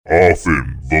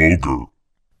often vulgar,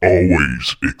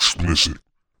 always explicit,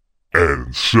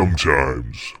 and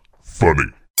sometimes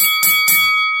funny.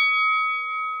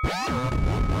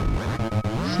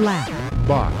 Slap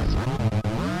Box.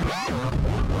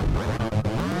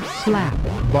 slap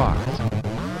Box.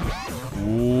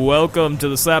 Welcome to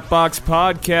the Slapbox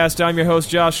Podcast. I'm your host,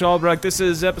 Josh Albrecht. This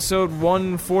is episode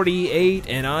 148,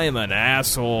 and I am an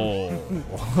asshole.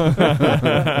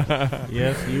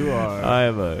 Yes, you are. I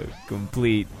am a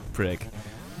complete prick.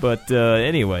 But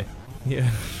anyway, yeah,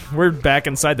 we're back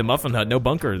inside the Muffin Hut. No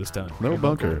bunker this time. No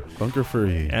bunker. Bunker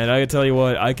free. And I can tell you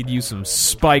what, I could use some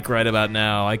spike right about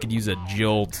now. I could use a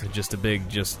jolt, just a big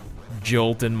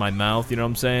jolt in my mouth, you know what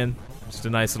I'm saying? Just a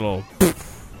nice little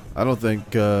I don't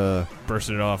think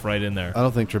bursting it off right in there. I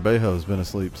don't think Trebejo's been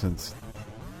asleep since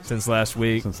Last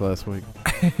week. last week.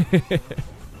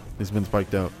 He's been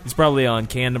spiked out. He's probably on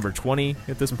can number 20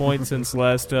 at this point since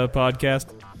last podcast.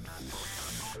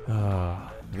 I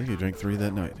think he drank 3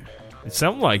 that night. It's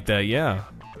something like that, yeah.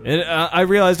 And I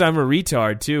realized I'm a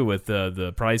retard, too, with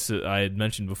the price that I had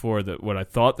mentioned before, that what I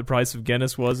thought the price of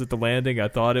Guinness was at the landing. I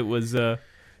thought it was $7.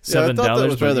 that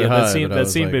was rather high, that but I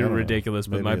was seemed like, a I bit don't know. ridiculous,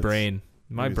 but Maybe my it's-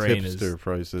 brain is... hipster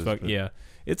prices. Fuck, but yeah.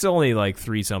 It's only like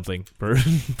 3 something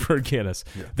per Guinness.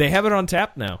 Yeah. They have it on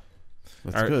tap now.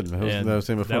 That's good. That was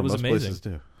saying before. that was Most amazing.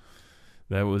 places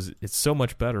do. It's so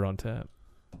much better on tap.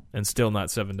 And still not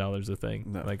 $7 a thing.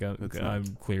 No, like it's not. I'm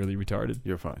clearly retarded.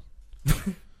 You're fine.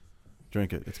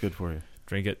 Drink it. It's good for you.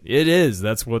 Drink it. It is.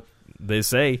 That's what they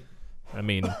say. I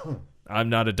mean, I'm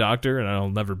not a doctor, and I'll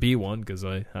never be one because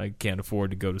I can't afford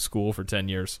to go to school for 10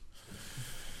 years.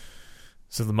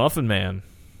 So the Muffin Man,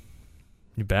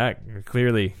 you're back.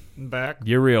 Clearly, I'm back.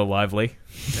 you're real lively.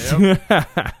 Yep.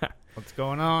 Did What's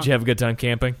going on? you have a good time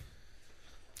camping?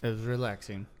 It was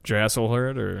relaxing. Did your asshole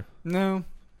hurt, or No,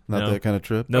 Not No. that kind of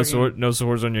trip. no Fucking- no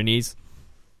sores on your knees?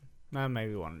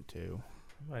 maybe 1 or 2.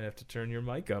 Might have to turn your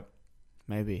mic up.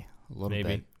 Maybe a little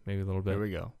Maybe bit. a little bit. There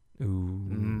we go.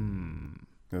 Ooh.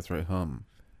 That's right. Hum.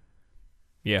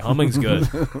 Yeah, humming's good.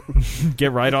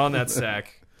 Get right on that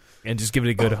sack and just give it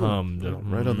a good hum.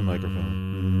 Right on the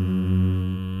microphone.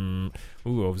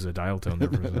 Ooh, it was a dial tone there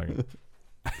for a second.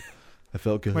 I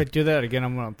felt good. Wait, do that again.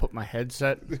 I'm gonna put my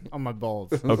headset on my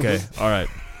balls. Okay, all right.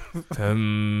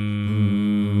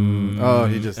 Oh,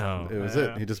 he just. Oh. It was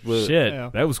Yeah. it. He just blew it. Shit, Yeah.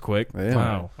 that was quick. Yeah.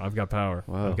 Wow, I've got power.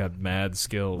 Wow. I've got mad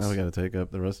skills. Now we got to take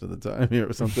up the rest of the time here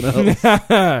with something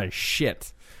else.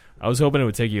 Shit. I was hoping it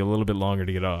would take you a little bit longer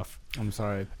to get off. I'm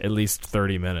sorry. At least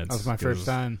 30 minutes. That was my first 'cause,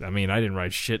 time. I mean, I didn't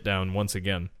write shit down once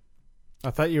again.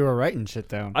 I thought you were writing shit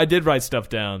down. I did write stuff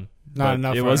down. Not but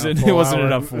enough It for wasn't. a full It wasn't hour.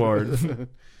 enough for it.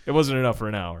 It wasn't enough for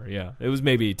an hour. Yeah, it was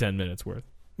maybe 10 minutes worth.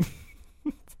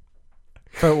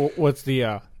 So what's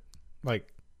the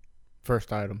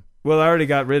first item? Well, I already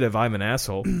got rid of I'm an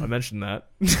asshole. I mentioned that.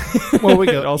 Well, we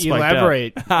All could spiked out.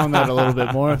 elaborate on that a little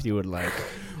bit more if you would like.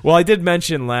 Well, I did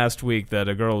mention last week that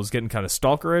a girl was getting kind of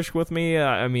stalkerish with me.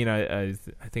 I mean, I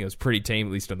think it was pretty tame,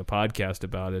 at least on the podcast,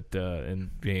 about it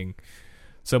and being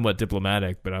somewhat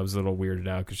diplomatic. But I was a little weirded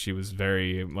out because she was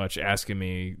very much asking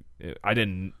me. I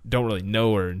don't really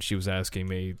know her, and she was asking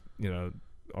me,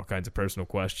 all kinds of personal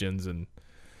questions and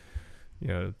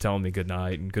telling me good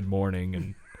night and good morning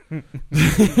and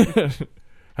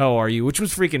how are you, which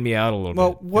was freaking me out a little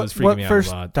Well, bit. It was freaking what me first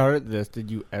out a lot. started this? Did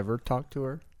you ever talk to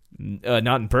her?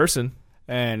 Not in person.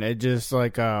 And it just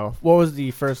what was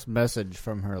the first message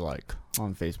from her like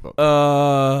on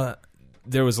Facebook?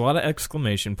 There was a lot of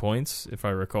exclamation points, if I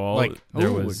recall. There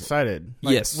ooh, was. excited.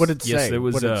 Like, Yes. What did it Yes, say? there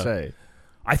was, what did it say?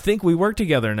 I think we work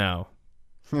together now.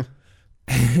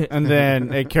 And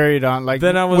then it carried on. Like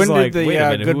Then I was when like, did the wait a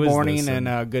minute, good who is morning this?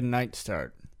 and good night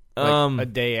start? Like a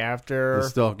day after. The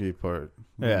stalky part.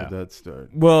 When Yeah. did that start?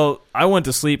 Well, I went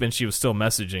to sleep and she was still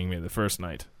messaging me the first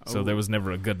night, so Oh. there was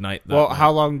never a good night. That Well, night.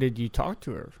 how long did you talk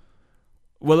to her?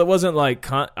 Well, it wasn't like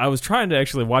I was trying to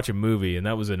actually watch a movie, and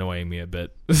that was annoying me a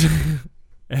bit.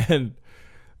 And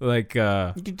like,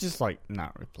 You could just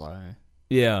not reply.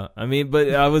 yeah, I mean,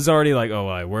 but I was already like, oh,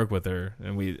 I work with her,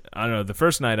 and I don't know. The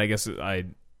first night, I guess I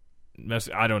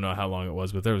don't know how long it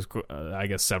was, but there was, I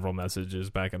guess, several messages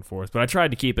back and forth. But I tried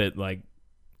to keep it like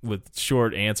with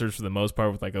short answers for the most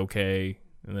part, with like okay,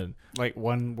 and then Like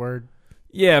one word.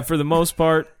 yeah, for the most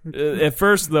part. At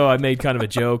first, though, I made kind of a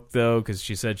joke though because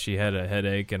she said she had a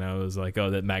headache, and I was like,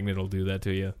 oh, that magnet will do that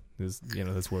to you, because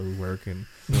that's where we work, and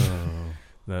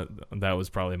that was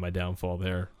probably my downfall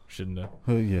there. Shouldn't have.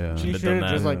 Oh, yeah. She have should done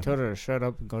have just that. told her to shut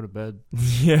up and go to bed.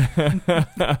 Yeah.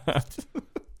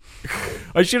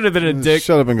 I should have been a dick.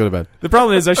 Shut up and go to bed. The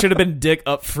problem is I should have been dick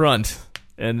up front,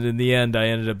 and in the end, I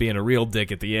ended up being a real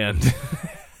dick at the end.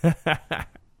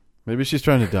 Maybe she's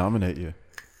trying to dominate you.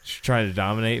 She's trying to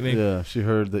dominate me. Yeah, she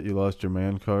heard that you lost your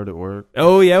man card at work.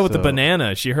 Oh yeah, with the So-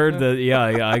 banana. She heard that. Yeah,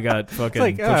 I got fucking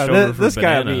like, pushed ah, over for this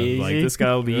guy'll banana. be Like easy. this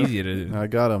guy will be easy to. I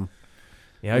got him.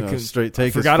 Yeah, You know, straight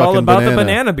take. forgot his all fucking about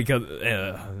banana. the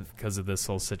banana because of this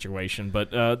whole situation.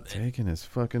 But Taking his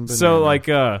fucking banana. so like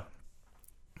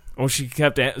well, she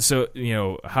kept so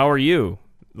how are you?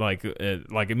 Like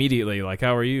immediately, like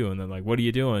how are you? And then like what are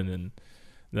you doing? And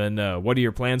then what are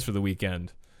your plans for the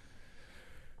weekend?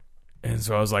 And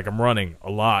so I was like, I'm running a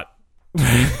lot.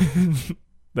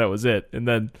 That was it. And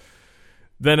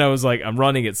then I was like, I'm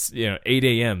running at 8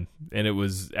 a.m. and it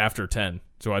was after 10.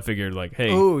 So I figured like, hey,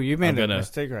 Oh, you made I'm a gonna-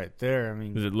 mistake right there. I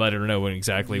mean, let her know when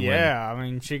exactly when. yeah. I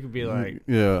mean, she could be like,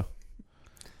 Yeah.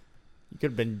 you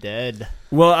could have been dead.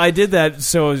 Well, I did that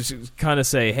so I was kind of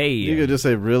say, hey, You could just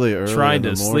say really early trying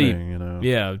in the to morning, sleep. you know.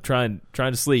 Yeah, trying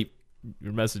to sleep.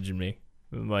 You're messaging me,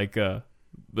 like,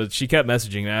 but she kept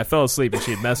messaging me. I fell asleep, and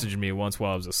she had messaged me once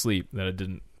while I was asleep. That I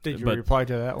didn't. Did you but, reply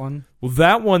to that one? Well,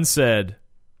 that one said,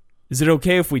 "Is it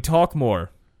okay if we talk more?"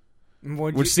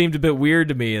 Which seemed a bit weird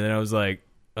to me. And then I was like,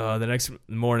 the next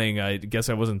morning, I guess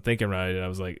I wasn't thinking right, and I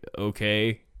was like,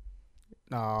 okay.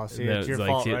 No, see, That it's your was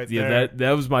fault yeah, right yeah, there.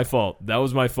 that was my fault. That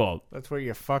was my fault. That's where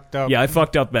you fucked up. Yeah, I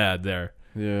fucked up bad there.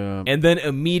 Yeah. And then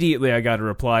immediately I got a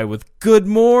reply with "Good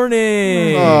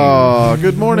morning." Oh,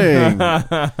 good morning.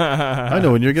 I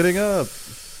know when you're getting up.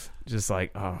 Just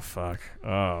like, oh fuck,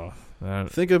 oh.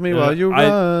 Think of me while you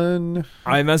run.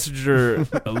 I messaged her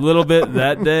a little bit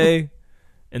that day,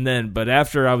 and then, but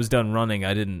after I was done running,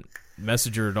 I didn't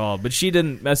message her at all. But she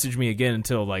didn't message me again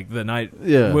until like the night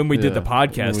when we did the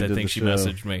podcast. When we I did think the she show.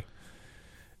 messaged me,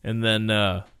 and then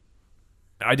I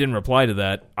didn't reply to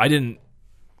that. I didn't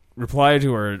reply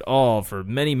to her at all for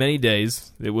many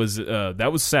days. It was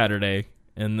that was Saturday,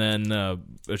 and then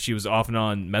she was off and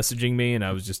on messaging me, and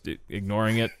I was just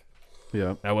ignoring it.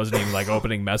 Yeah. I wasn't even like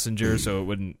opening Messenger, so it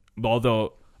wouldn't.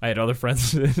 Although I had other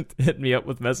friends hit me up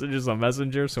with messages on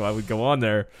Messenger, so I would go on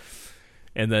there,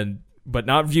 and then but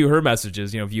not view her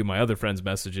messages. View my other friends'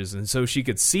 messages, and so she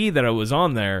could see that I was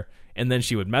on there, and then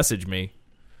she would message me,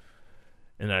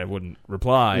 and I wouldn't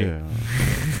reply.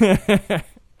 Yeah.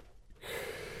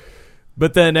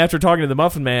 But then after talking to the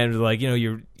Muffin Man, it was like,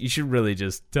 you should really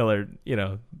just tell her,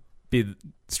 be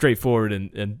straightforward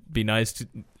and be nice to,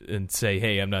 and say,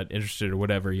 hey, I'm not interested or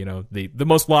whatever, the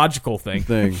most logical thing.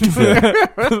 Yeah.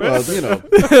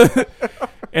 Well,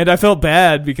 And I felt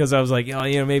bad because I was like,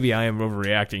 maybe I am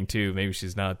overreacting too. Maybe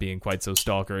she's not being quite so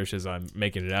stalkerish as I'm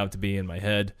making it out to be in my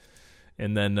head.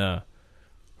 And then, and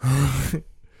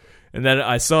then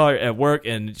I saw her at work,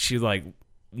 and she like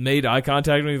made eye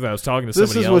contact with me. I was talking to this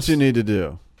somebody is else. what you need to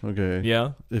do. Okay.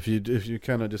 Yeah. If you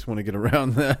kind of just want to get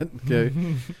around that, okay,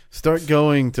 start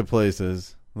going to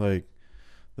places like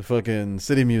the fucking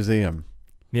City Museum.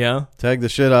 Yeah. Tag the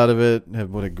shit out of it. Have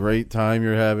what a great time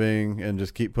you're having, and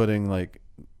just keep putting like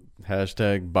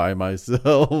hashtag by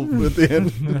myself at the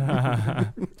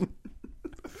end.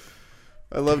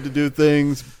 I love to do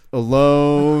things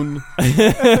alone.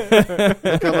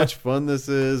 Look how much fun this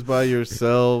is by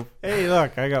yourself. Hey,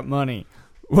 look, I got money.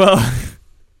 Well,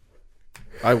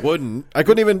 I wouldn't. I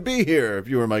couldn't even be here if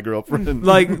you were my girlfriend.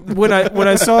 like when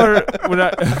I saw her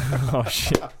oh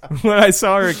shit, when I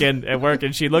saw her again at work,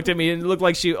 and she looked at me and it looked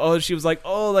like she was like,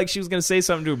 like she was gonna say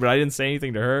something to her, but I didn't say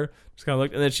anything to her. Just kind of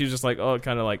looked, and then she was just like,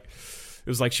 kind of like it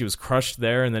was like she was crushed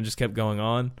there, and then just kept going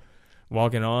on,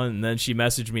 walking on, and then she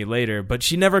messaged me later, but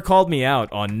she never called me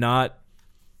out on not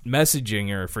messaging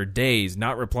her for days,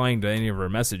 not replying to any of her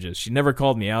messages. She never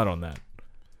called me out on that.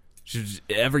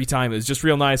 Every time it was just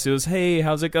real nice. It was, hey,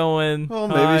 how's it going? Well,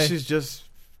 maybe Hi. she's just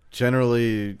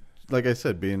generally, like I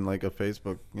said, being like a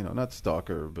Facebook, not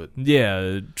stalker, but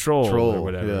Yeah, troll or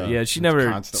whatever. Yeah, she never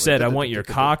Constantly. said I want your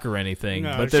cock or anything.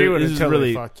 No, but she there would have is totally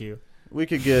really fuck you. we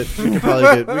could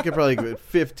probably get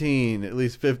 15, at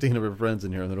least 15 of her friends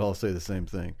in here, and they'd all say the same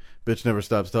thing. Bitch never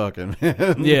stops talking,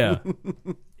 man. yeah.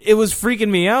 It was freaking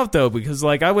me out though, because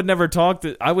like I would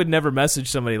never message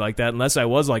somebody like that unless I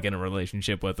was like in a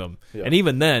relationship with them. Yeah. And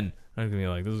even then, I'm gonna be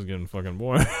like, this is getting fucking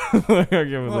boring. I can't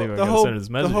believe I gotta send this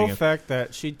the messaging. whole fact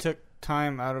that she took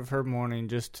time out of her morning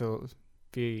just to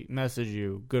message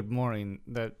you good morning,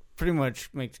 that pretty much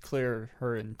makes clear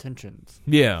her intentions.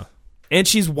 Yeah. And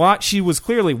she was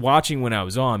clearly watching when I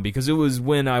was on, because it was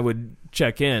when I would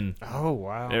check in Oh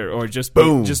wow! or just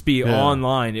Boom. be Yeah.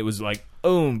 online. It was like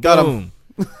boom, Got 'em. boom.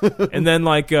 And then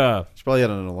like She probably had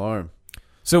an alarm.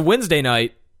 so Wednesday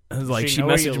night, like She she know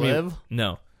where you messaged me. live?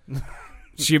 No,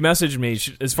 she messaged me.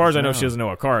 As far as I know, Wow. she doesn't know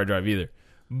what car I drive either.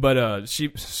 But she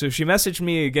messaged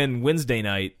me again Wednesday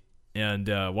night, and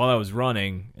while I was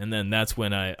running, and then that's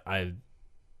when I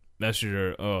messaged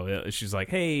her. Oh, yeah. She's like,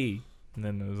 hey. And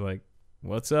then I was like,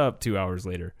 what's up? 2 hours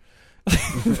later. And,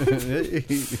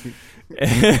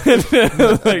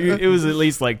 like, it was at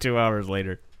least like 2 hours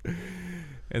later.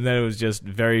 And then it was just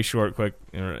very short, quick.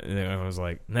 And I was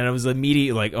like, and then it was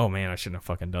immediately like, oh man, I shouldn't have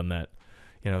fucking done that.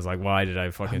 I was like, why did I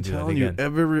fucking do that again?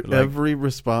 Every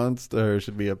response to her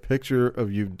should be a picture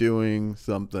of you doing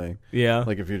something. Yeah.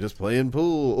 Like if you're just playing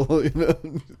pool, you know.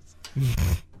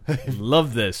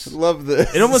 Love this. Love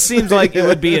this. It almost seems like it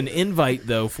would be an invite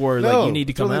though for like you need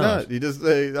to come totally out. Not. You just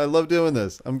say, I love doing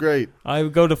this. I'm great. I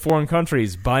would go to foreign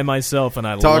countries by myself and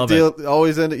I Talk love to it. you,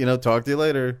 always end it, talk to you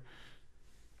later.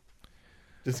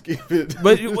 Just keep it.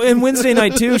 But in Wednesday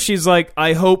night too, she's like,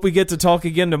 I hope we get to talk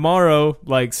again tomorrow.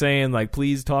 Like saying like,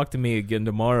 please talk to me again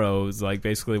tomorrow is like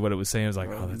basically what it was saying. I was like,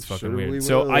 oh, that's fucking weird.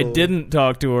 So I didn't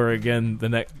talk to her again the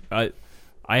next.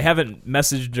 I haven't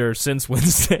messaged her since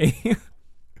Wednesday.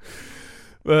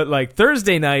 But like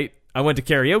Thursday night, I went to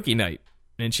karaoke night,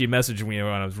 and she messaged me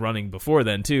when I was running before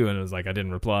then too, and it was like I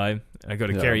didn't reply. I go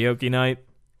to karaoke night,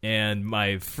 and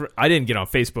I didn't get on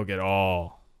Facebook at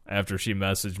all. After she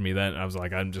messaged me then, I was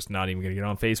like, I'm just not even going to get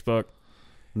on Facebook.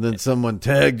 And then someone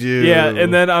tagged you. Yeah,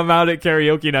 and then I'm out at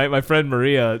karaoke night. My friend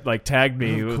Maria like tagged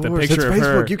me with a picture of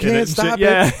her. You can't stop it.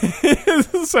 Yeah.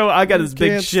 So I got this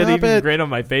big can't shit stop even it. grin on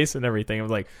my face and everything. I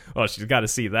was like, oh, she's got to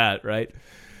see that, right?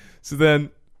 So then,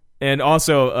 and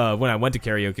also when I went to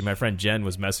karaoke, my friend Jen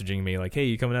was messaging me like, hey,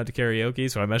 you coming out to karaoke?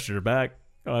 So I messaged her back.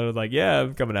 I was like, yeah,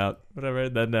 I'm coming out. Whatever.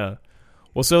 Then,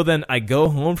 so then I go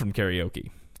home from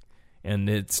karaoke. And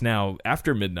it's now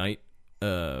after midnight.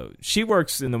 She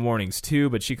works in the mornings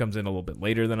too, but she comes in a little bit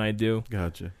later than I do.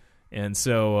 Gotcha. And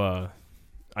so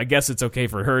I guess it's okay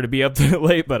for her to be up that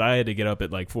late, but I had to get up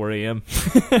at like 4 a.m.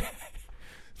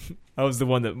 I was the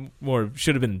one that more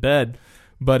should have been in bed.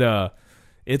 But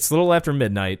it's a little after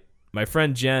midnight. My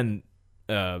friend Jen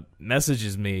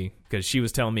messages me because she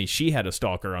was telling me she had a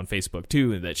stalker on Facebook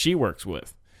too that she works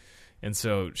with. And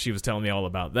so she was telling me all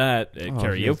about that at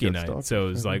karaoke night. Stalkers. So it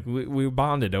was like we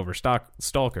bonded over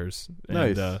stalkers.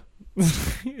 And, Nice.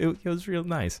 It was real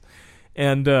nice.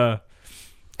 And so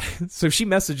she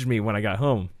messaged me when I got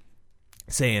home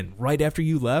saying, right after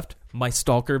you left, my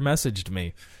stalker messaged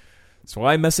me. So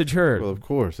I messaged her. Well, of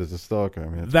course, it's a stalker. I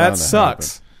mean, it's That bound to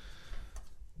sucks.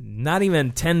 Not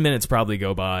even 10 minutes probably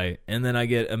go by, and then I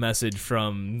get a message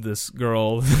from this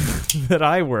girl that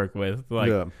I work with. Like,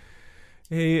 yeah.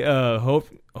 hey,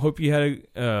 hope you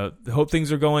had hope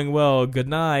things are going well. Good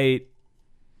night.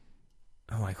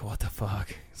 I'm like, what the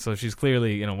fuck? So she's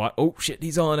clearly, what? Oh shit,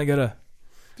 he's on. I gotta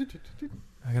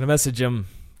message him.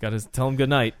 Gotta tell him good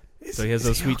night. So he has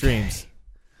those sweet dreams.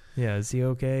 Yeah, is he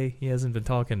okay? He hasn't been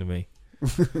talking to me,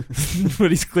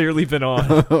 but he's clearly been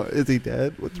on. Is he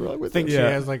dead? What's wrong with I think him? she Yeah.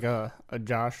 has like a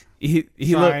Josh He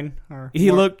sign.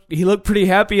 looked pretty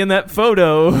happy in that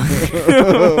photo.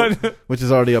 Which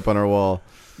is already up on our wall.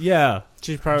 Yeah.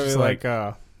 She's probably Just like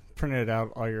printed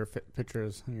out all your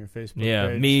pictures on your Facebook Yeah,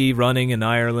 page. me running in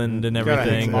Ireland and You gotta hang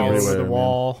everything. them all Everywhere, over the man.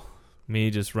 wall. Me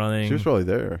just running. She was probably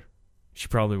there She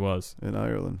probably was. in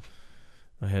Ireland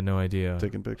I had no idea.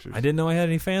 taking pictures. I didn't know I had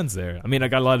any fans there. I mean, I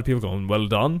got a lot of people going, well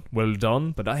done,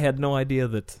 but I had no idea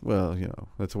that Well,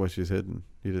 that's why she's hidden.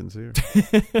 You didn't see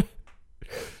her.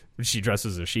 she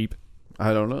dresses as a sheep.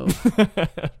 I don't know.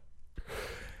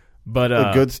 But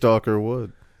A good stalker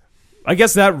would. I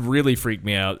guess that really freaked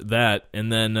me out. That,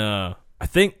 and then I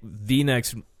think the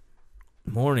next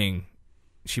morning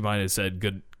she might have said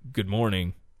good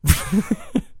morning.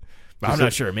 But I'm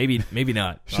not sure. Maybe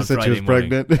not. She on said Friday she was morning.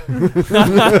 pregnant.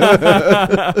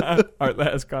 Our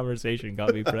last conversation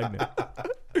got me pregnant.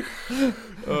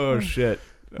 Oh shit!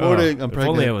 Morning, I'm If only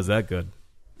pregnant. it was that good.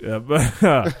 Yeah,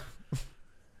 but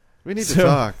We need to So-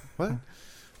 talk. What?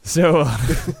 so.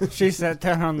 She sat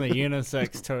down on the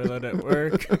unisex toilet at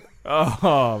work.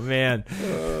 Oh man,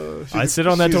 I sit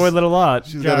on that she's- toilet a lot.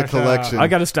 She's got a Josh, collection. I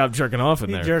got to stop jerking off in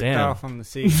He there. jerked Damn. off on the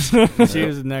seat. She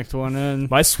was the next one in.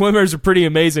 My swimmers are pretty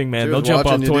amazing, man. She They'll was jump off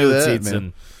watching you do toilet that, seats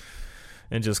man.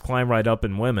 and just climb right up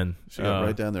in women. She got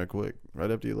right down there quick,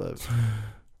 right after you left.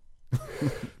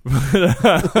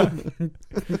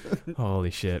 Holy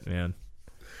shit, man.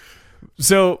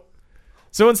 So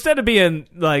instead of being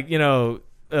like, doing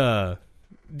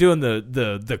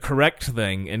the correct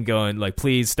thing and going like,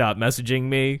 please stop messaging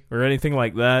me or anything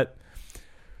like that,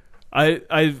 I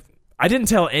didn't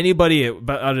tell anybody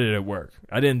about it at work.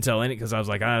 I didn't tell any because I was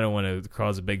like, I don't want to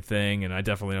cause a big thing, and I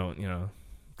definitely don't,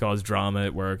 cause drama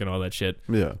at work and all that shit.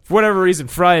 Yeah. For whatever reason,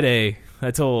 Friday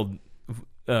I told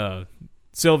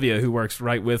Sylvia, who works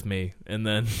right with me, and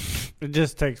then It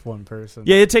just takes one person.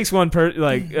 yeah, it takes one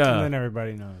and then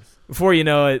everybody knows. before you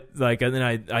know it, like, and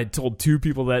then I told 2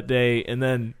 people that day, and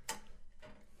then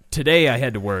today I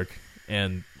had to work,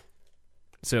 and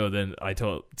so then I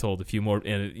told a few more,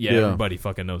 and everybody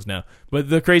fucking knows now. But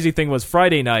the crazy thing was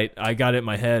Friday night, I got it in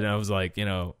my head, and I was like,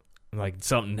 like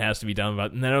something has to be done about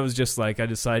it. And then I was just like, I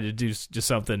decided to do just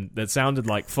something that sounded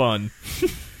like fun.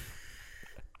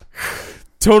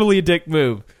 Totally a dick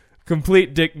move.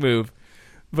 Complete dick move.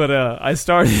 But I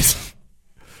started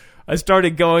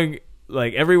going,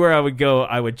 like, everywhere I would go,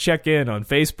 I would check in on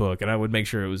Facebook, and I would make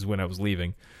sure it was when I was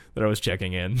leaving that I was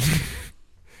checking in.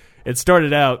 It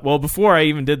started out, well, before I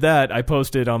even did that, I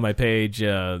posted on my page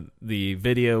the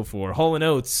video for Hall &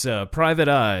 Oates' Private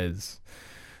Eyes.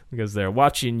 Because they're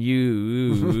watching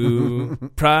you,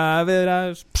 private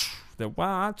eyes, they're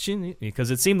watching you.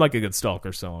 Because it seemed like a good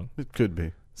stalker song. It could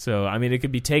be. So, I mean, it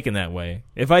could be taken that way.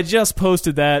 If I just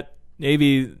posted that,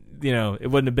 maybe, it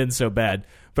wouldn't have been so bad.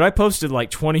 But I posted like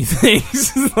 20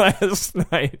 things last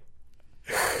night.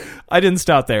 I didn't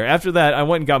stop there. After that, I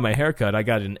went and got my haircut. I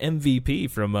got an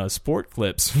MVP from Sport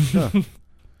Clips. Huh.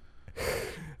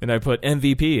 And I put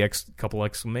MVP, couple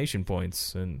exclamation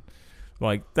points. And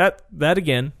like that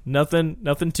again,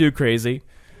 nothing too crazy.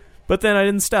 But then I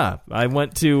didn't stop. I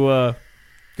went to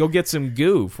go get some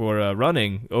goo for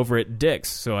running over at Dick's.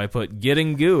 So I put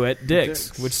getting goo at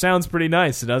Dick's, which sounds pretty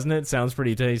nice, doesn't it? Sounds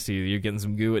pretty tasty. You're getting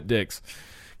some goo at Dick's.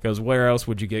 Because where else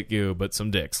would you get goo but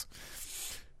some Dick's?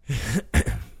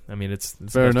 I mean, it's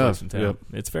fair enough. Yep.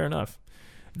 It's fair enough.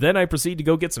 Then I proceed to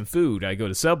go get some food. I go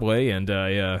to Subway and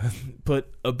I put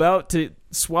about to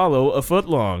swallow a foot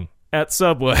long at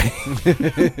Subway.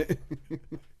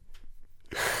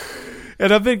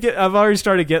 And I've already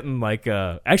started getting like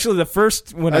actually the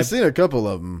first when I've seen a couple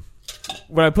of them.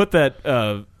 When I put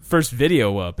that first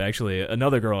video up, actually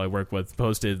another girl I work with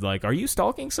posted like, "Are you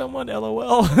stalking someone?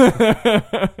 LOL."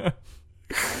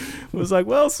 I was like,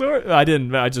 well, sort of. I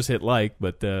didn't. I just hit like,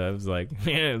 but I was like,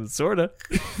 yeah, sort of.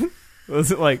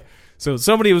 Was it like? So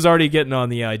somebody was already getting on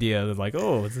the idea that like,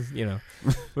 oh, it's,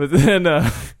 But then,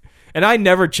 and I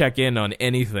never check in on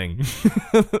anything,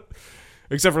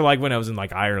 except for like when I was in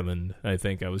like Ireland. I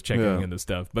think I was checking into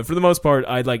stuff, but for the most part,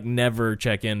 I'd like never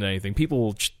check into anything. People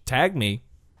will tag me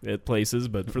at places,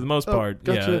 but for the most part,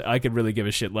 gotcha. I could really give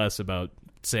a shit less about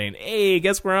saying, hey,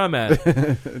 guess where I'm at.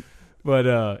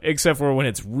 But except for when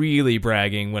it's really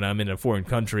bragging when I'm in a foreign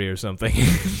country or something.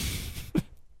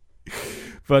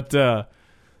 But so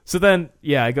then,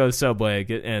 I go to Subway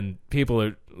and people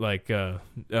are like,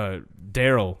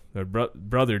 Daryl, or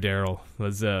brother Daryl,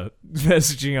 was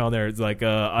messaging on there. It's like,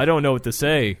 I don't know what to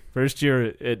say. First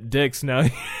year at Dick's, now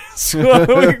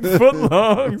swallowing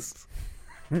footlongs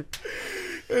and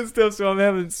stuff. So I'm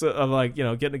like,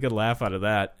 getting a good laugh out of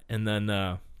that. And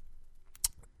then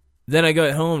I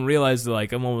got home and realized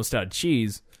like I'm almost out of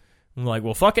cheese. I'm like,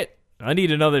 well, fuck it. I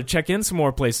need another check in some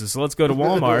more places. So let's go to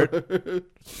Walmart.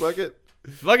 Fuck it.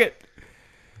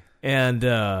 And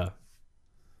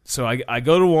so I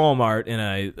go to Walmart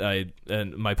and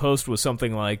and my post was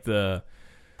something like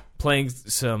playing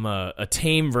some a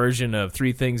tame version of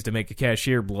 3 Things to Make a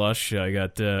Cashier Blush. I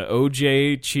got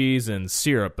OJ, cheese, and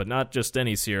syrup, but not just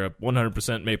any syrup.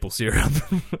 100% maple syrup,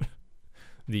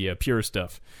 the pure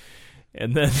stuff.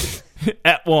 And then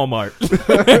at Walmart,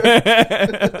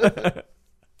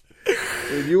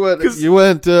 you went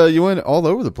all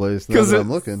over the place. Because I'm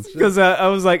looking. Because I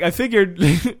was like, I figured,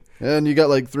 and you got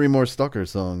like 3 more stalker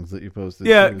songs that you posted.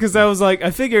 Yeah, because I was like,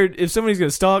 I figured if somebody's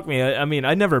gonna stalk me, I mean,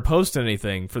 I never post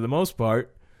anything for the most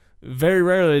part. Very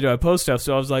rarely do I post stuff.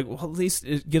 So I was like, well, at least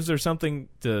it gives her something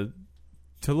to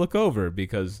look over,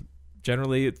 because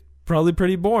generally it's probably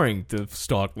pretty boring to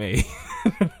stalk me.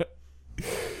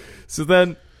 So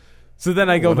then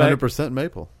I go 100% back. 100%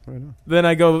 maple. Right now. Then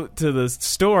I go to the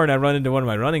store and I run into one of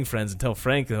my running friends and tell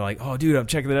Frank, they're like, "Oh, dude, I'm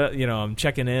checking it out. I'm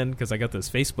checking in because I got this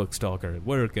Facebook stalker at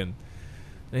work." And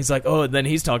he's like, "Oh," and then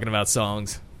he's talking about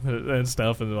songs and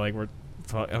stuff. And they're like, I'm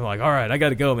like, "All right, I got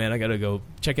to go, man. I got to go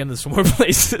check into some more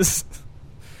places."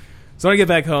 So I get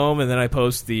back home and then I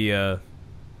post the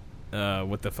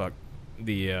what the fuck,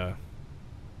 the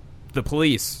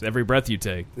Police, Every Breath You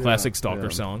Take, classic stalker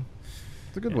song.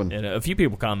 It's a good one. And a few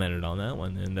people commented on that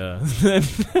one, and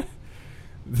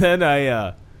then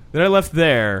I left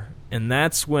there, and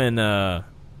that's when I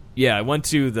went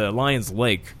to the Lions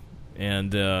Lake,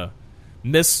 and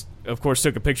Miss, of course,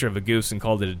 took a picture of a goose and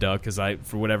called it a duck, because I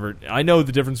know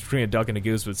the difference between a duck and a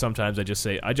goose, but sometimes I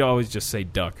always just say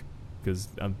duck, because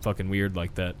I'm fucking weird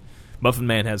like that. Muffin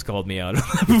Man has called me out on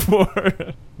that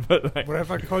before. But what have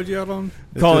I called you out on?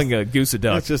 Calling a goose a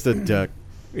duck. It's just a duck.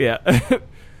 Yeah.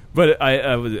 But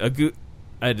I was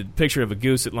I had a picture of a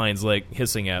goose at Lions Lake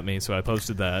hissing at me, so I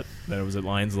posted that it was at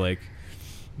Lions Lake.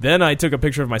 Then I took a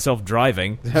picture of myself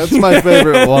driving. That's my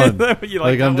favorite one. You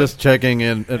like I'm that just checking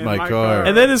in at my car.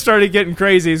 And then it started getting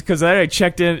crazy because then I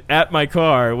checked in at my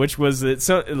car, which was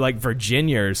like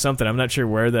Virginia or something. I'm not sure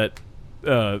where that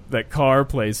car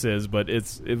place is, but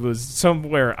it was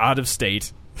somewhere out of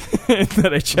state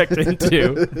that I checked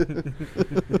into.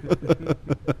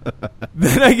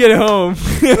 Then I get home.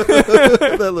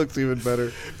 That looks even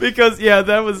better. Because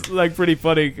that was like pretty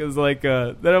funny. Because like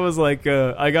then I was like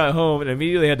I got home and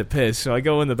immediately had to piss, so I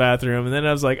go in the bathroom, and then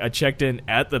I was like I checked in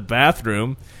at the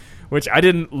bathroom, which I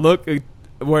didn't look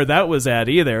where that was at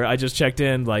either. I just checked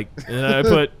in like, and I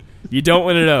put you don't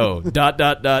want to know ...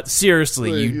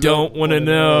 seriously, you don't want to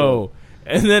know.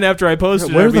 And then after I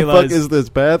posted, where I realized, the fuck is this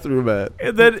bathroom at?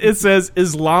 And then it says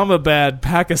Islamabad,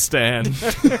 Pakistan.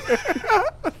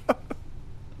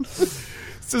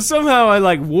 So somehow I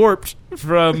like warped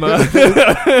from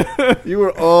you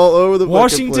were all over the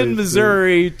Washington, fucking place,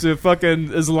 Missouri to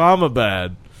fucking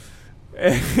Islamabad.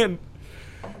 And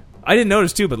I didn't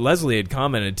notice too, but Leslie had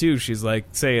commented too. She's like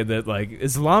saying that like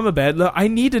Islamabad, look, I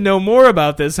need to know more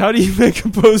about this. How do you make a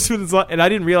post with Islam? And I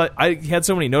didn't realize I had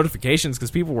so many notifications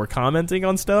because people were commenting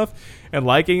on stuff and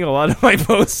liking a lot of my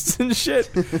posts and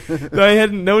shit. That I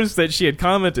hadn't noticed that she had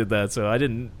commented that, so I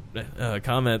didn't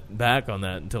comment back on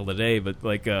that until today. But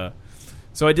like,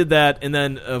 so I did that, and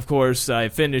then of course I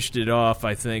finished it off.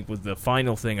 I think with the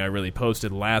final thing I really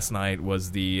posted last night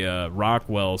was the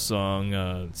Rockwell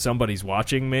song "Somebody's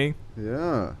Watching Me."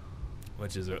 Yeah,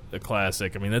 which is a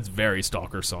classic. I mean, that's a very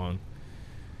stalker song.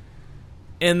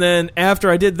 And then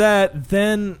after I did that,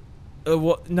 then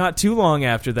not too long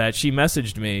after that, she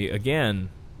messaged me again,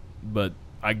 but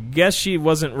I guess she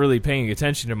wasn't really paying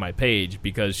attention to my page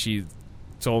because she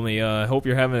told me, "I hope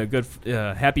you're having a good,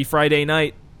 happy Friday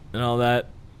night." And all that,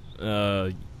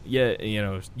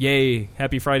 yay,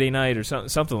 happy Friday night, or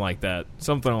something like that,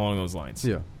 something along those lines.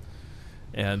 Yeah,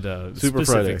 and Super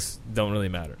specifics don't really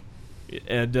matter.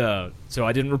 And so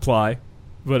I didn't reply,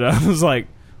 but I was like,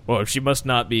 well, she must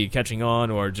not be catching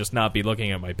on, or just not be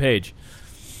looking at my page.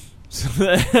 So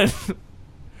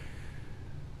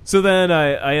then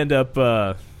I end up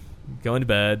going to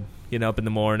bed, getting up in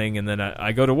the morning, and then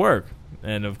I go to work.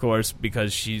 And, of course,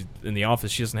 because she's in the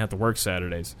office, she doesn't have to work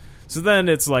Saturdays. So then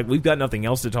it's like, we've got nothing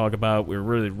else to talk about. We're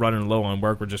really running low on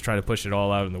work. We're just trying to push it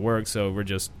all out in the work. So we're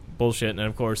just bullshitting. And,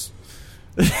 of course,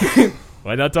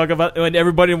 why not talk about... And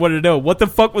everybody wanted to know, what the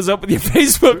fuck was up with your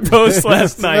Facebook post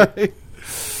last night? Right.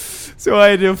 So I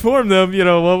had to inform them,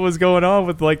 what was going on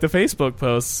with, like, the Facebook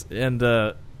posts. And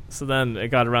so then it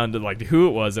got around to, like, who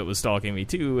it was that was stalking me,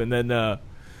 too. And then...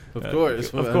 Of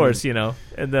course. And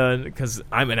then, because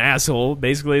I'm an asshole,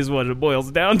 basically is what it boils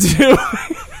down to.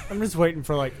 I'm just waiting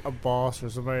for, like, a boss or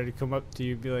somebody to come up to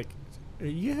you and be like, are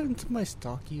you having somebody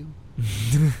stalk you?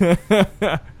 We're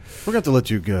going to let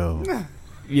you go.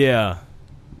 Yeah.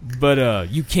 But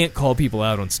you can't call people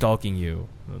out on stalking you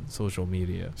on social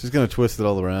media. She's going to twist it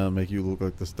all around, make you look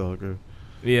like the stalker.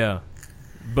 Yeah.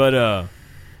 But,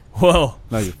 well...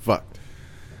 Now you're fucked.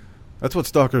 That's what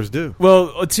stalkers do.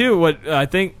 Well, too, what I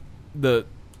think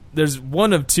there's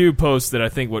one of two posts that I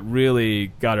think what really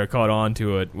got her caught on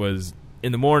to it was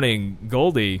in the morning,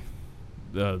 Goldie,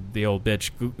 the old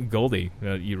bitch Goldie,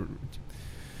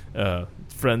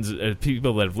 friends,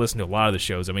 people that have listened to a lot of the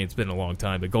shows. I mean, it's been a long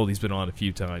time, but Goldie's been on a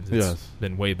few times. It's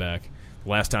been way back. The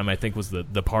last time I think was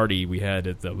the party we had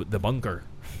at the bunker,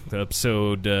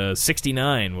 episode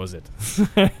 69, was it?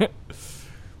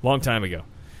 Long time ago.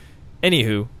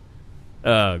 Anywho.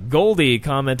 Goldie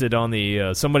commented on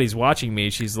the somebody's watching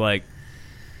me. She's like,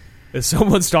 is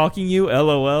someone stalking you?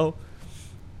 LOL.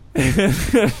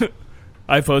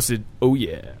 I posted, oh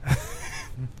yeah.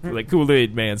 Like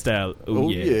Kool-Aid Man style.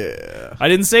 Oh yeah. I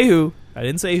didn't say who.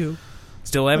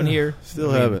 Still haven't here.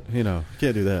 Still haven't.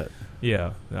 Can't do that.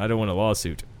 Yeah, I don't want a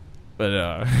lawsuit.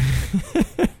 But,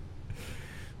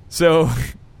 so,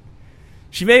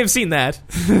 she may have seen that.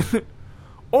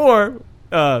 Or,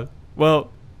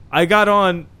 well... I got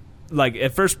on, like,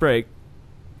 at first break,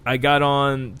 I got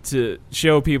on to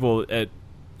show people at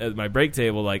my break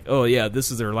table, like, oh, yeah,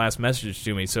 this is her last message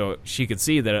to me, so she could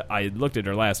see that I looked at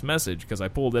her last message, because I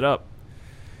pulled it up,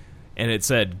 and it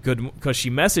said, good, because she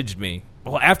messaged me.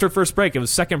 Well, after first break, it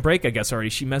was second break, I guess, already,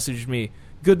 she messaged me,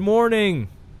 good morning.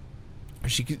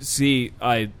 She could see,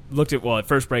 at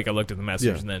first break, I looked at the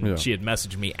message, and then she had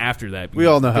messaged me after that. We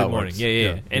all know how it it works. works.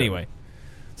 Yeah. Anyway,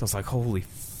 so I was like, holy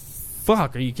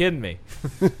fuck, are you kidding me?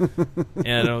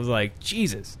 And I was like,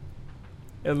 Jesus.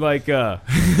 And like, so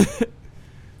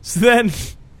then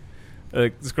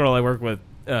this girl I work with,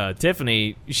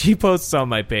 Tiffany, she posts on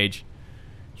my page,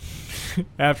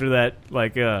 after that,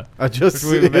 like, I just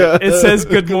it says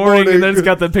good morning, and then it's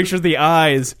got the picture of the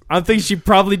eyes. I'm thinking she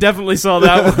probably definitely saw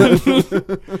that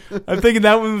one. I'm thinking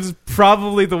that one was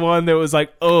probably the one that was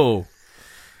like, oh,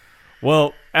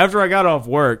 well, after I got off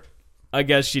work, I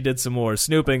guess she did some more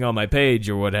snooping on my page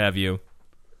or what have you.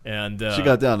 And she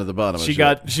got down to the bottom of she shit.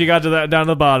 got to that down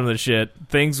to the bottom of the shit.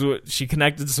 She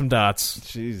connected some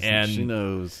dots. And she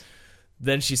knows.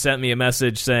 Then she sent me a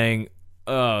message saying,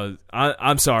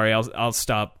 I'm sorry, I'll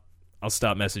stop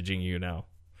messaging you now.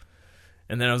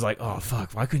 And then I was like, oh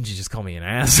fuck, why couldn't you just call me an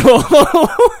asshole?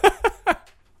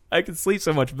 I can sleep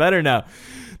so much better now.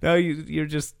 Now you're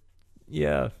just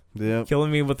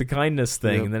killing me with the kindness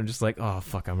thing. Yep. And then I'm just like, oh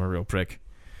fuck, I'm a real prick.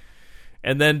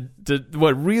 And then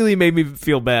what really made me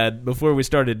feel bad before we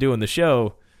started doing the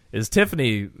show is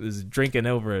Tiffany was drinking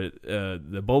over at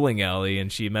the bowling alley,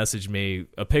 and she messaged me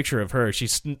a picture of her. She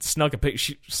snuck a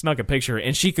picture,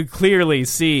 and she could clearly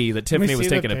see that Tiffany was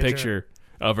taking a picture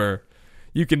of her.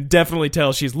 You can definitely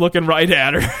tell she's looking right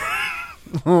at her.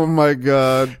 Oh my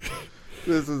god,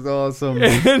 this is awesome.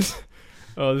 And,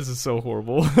 oh, this is so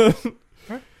horrible.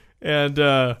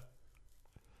 And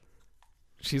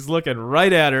she's looking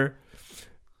right at her,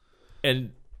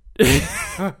 and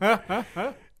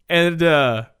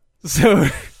so,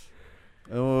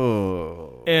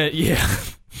 and yeah,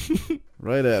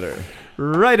 right at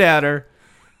her,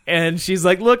 and she's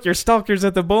like, "Look, your stalker's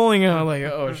at the bowling alley."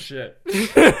 I'm like, "Oh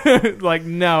shit!" Like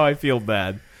now I feel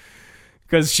bad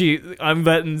because I'm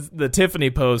betting the Tiffany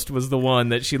post was the one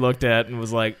that she looked at and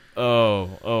was like,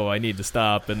 "Oh, I need to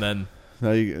stop," and then.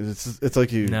 Now it's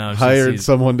like you No, hired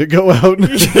someone to go out and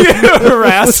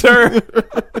harass her.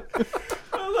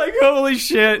 I'm like, holy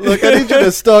shit! Look, I need you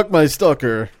to stalk my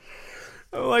stalker.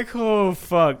 I'm like, oh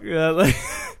fuck! Like,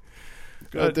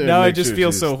 Go there and now I make just sure feel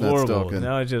she's so not horrible. stalking.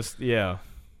 Now I just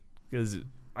because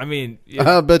I mean,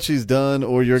 I bet she's done,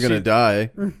 or you're gonna die.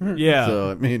 Yeah.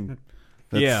 So I mean,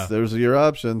 Yeah. Those are your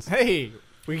options. Hey,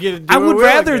 we get to do I would what we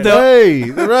rather like. though. Hey,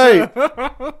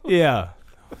 right. Yeah.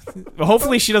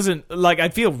 Hopefully she doesn't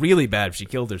I'd feel really bad if she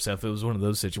killed herself. If it was one of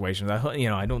those situations.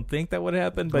 I don't think that would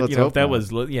happen, but Let's if hope that not. was,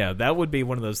 that would be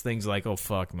one of those things like, oh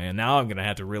fuck, man, now I'm gonna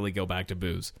have to really go back to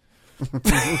booze.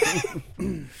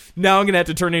 Now I'm gonna have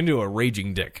to turn into a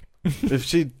raging dick. If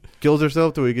she kills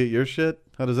herself, do we get your shit?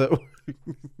 How does that work?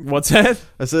 What's that?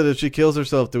 I said, if she kills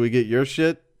herself, do we get your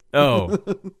shit? Oh,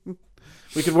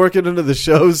 We could work it into the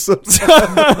shows.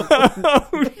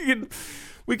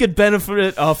 we could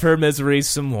benefit off her misery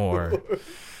some more.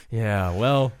 Yeah,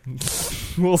 well,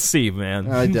 we'll see,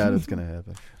 man. I doubt it's gonna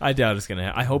happen. I doubt it's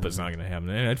gonna. I hope it's not gonna happen.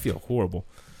 I'd feel horrible.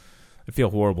 I'd feel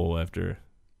horrible after.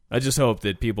 I just hope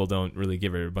that people don't really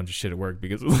give her a bunch of shit at work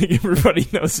because like everybody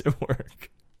knows at work.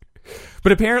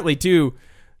 But apparently, too,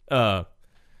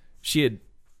 she had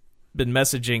been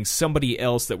messaging somebody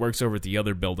else that works over at the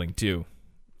other building too,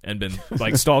 and been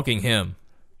like stalking him.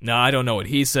 Now I don't know what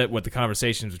he said, what the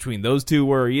conversations between those two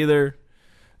were either,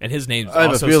 and his name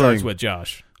also starts with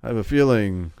Josh. I have a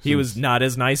feeling He was not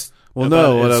as nice. Well,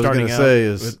 no, what I was starting going to out say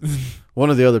is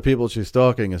one of the other people she's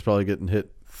stalking is probably getting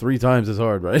hit 3 times as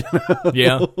hard, right?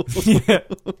 Yeah. Yeah.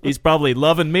 He's probably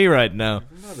loving me right now.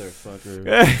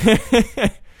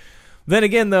 Motherfucker. Then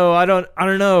again, though, I don't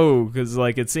know because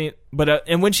like it seemed, but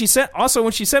and when she sent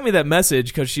me that message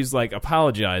because she's like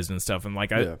apologized and stuff, and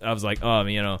like I was like, oh,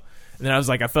 and then I was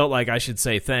like, I felt like I should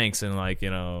say thanks and like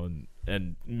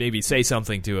and maybe say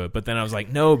something to it, but then I was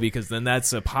like, no, because then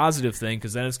that's a positive thing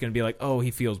because then it's going to be like, oh, he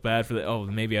feels bad for that. Oh,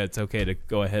 maybe it's okay to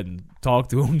go ahead and talk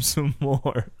to him some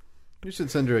more. You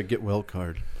should send her a get well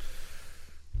card.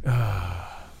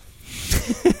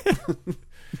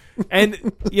 And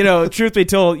truth be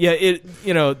told,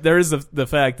 there is the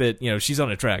fact that she's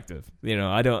unattractive.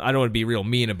 I don't want to be real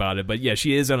mean about it, but yeah,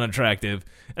 she is unattractive,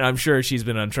 and I'm sure she's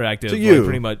been unattractive to you,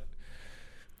 pretty much.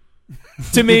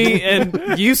 To me,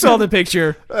 and you saw the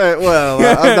picture. Well,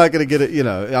 I'm not going to get it.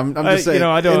 I'm just saying.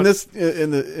 I don't.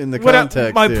 In the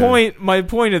context. My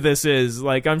point of this is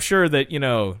like I'm sure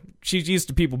that she's used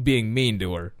to people being mean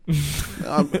to her.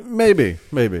 Maybe,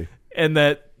 and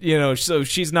that so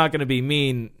she's not going to be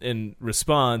mean in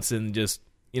response, and just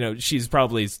she's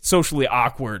probably socially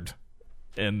awkward,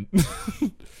 and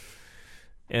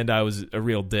and I was a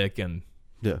real dick, and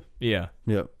yeah.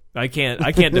 I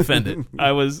can't defend it.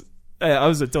 I was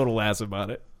a total ass about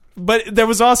it. But there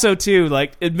was also too,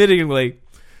 like, admittingly,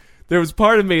 there was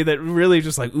part of me that really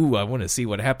just like, ooh, I want to see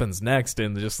what happens next,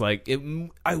 and just like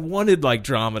I wanted like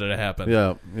drama to happen.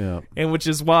 Yeah. And which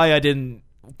is why I didn't.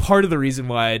 Part of the reason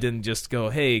why I didn't just go,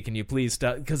 hey, can you please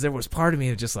stop? Because there was part of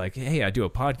me that just like, hey, I do a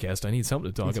podcast. I need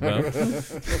something to talk about.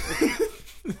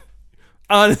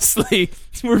 honestly,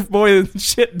 we're boiling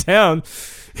shit down.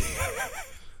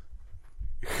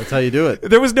 That's how you do it.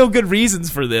 There was no good reasons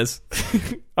for this.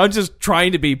 I'm just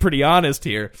trying to be pretty honest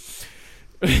here.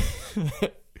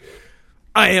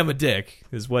 I am a dick,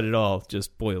 is what it all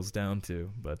just boils down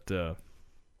to. But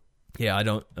yeah, I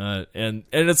don't. And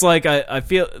it's like I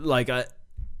feel like and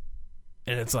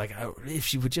it's like if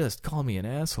she would just call me an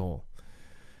asshole,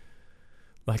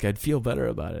 like I'd feel better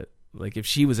about it. Like if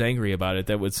she was angry about it,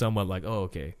 that would somewhat like, oh,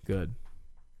 okay, good.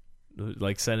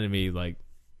 Like sending me like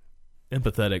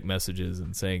empathetic messages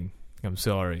and saying I'm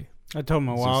sorry. I told him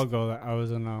a while ago that I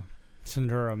was gonna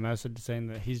send her a message saying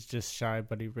that he's just shy,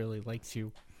 but he really likes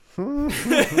you.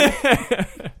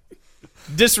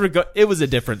 Disregard. It was a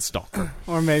different stalker.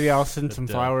 Or maybe I'll send some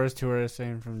flowers to her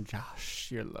saying from Josh,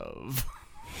 your love.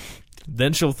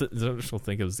 Then she'll think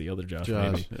it was the other Josh.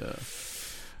 Maybe.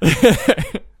 Yeah.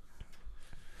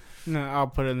 No, I'll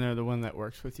put in there the one that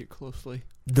works with you closely.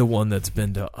 The one that's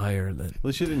been to Ireland. At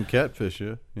least she didn't catfish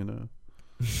you, you know.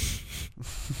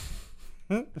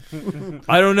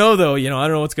 I don't know though. I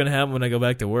don't know what's gonna happen when I go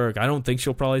back to work. I don't think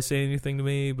she'll probably say anything to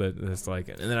me, but it's like,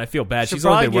 and then I feel bad. She'll She's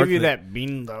only been give working. you that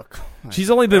bean look. She's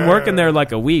only been working there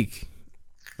like a week.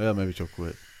 Yeah, maybe she'll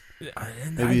quit.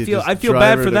 And Maybe you I just feel drive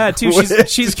bad her for to that too. quit.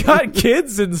 She's got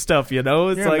kids and stuff. It's You're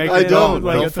like making I it don't.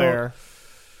 like Don't. welfare.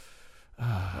 An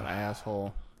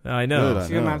asshole. I know. Good, So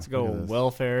you're gonna know. have to go Look at this.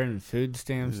 welfare and food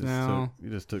stamps now. You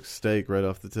just took steak right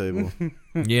off the table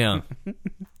Yeah,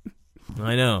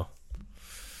 I know.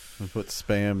 and put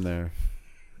spam there.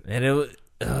 And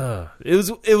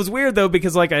it was weird though,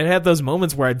 because like I had those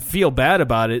moments where I'd feel bad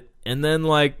about it, and then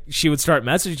like she would start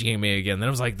messaging me again. Then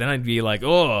I was like, then I'd be like,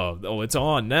 oh, it's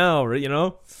on now, right?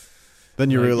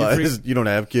 Then you Like, realize you don't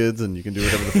have kids and you can do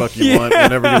whatever the fuck you want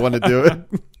whenever you want to do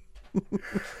it.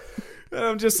 And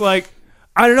I'm just like,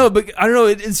 I don't know.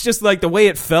 It's just like the way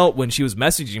it felt when she was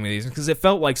messaging me these, because it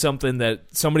felt like something that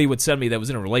somebody would send me that was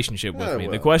in a relationship with Yeah, me,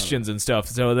 the well, questions and stuff.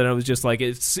 So then I was just like,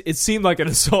 it seemed like an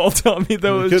assault on me,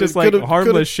 though. It was Could've- just like could've-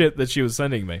 harmless shit that she was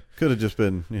sending me. Could have just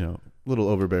been, a little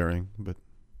overbearing, but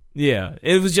Yeah,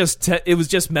 it was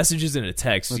just messages in a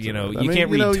text. that's You all right. know, I you mean,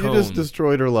 can't read tone. You just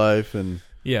destroyed her life, and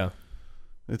Yeah,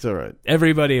 it's all right.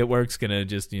 everybody at work's gonna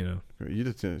just You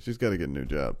just, she's got to get a new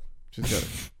job. She's got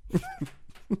to.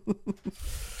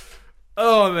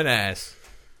 Oh, I'm an ass.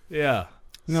 Yeah.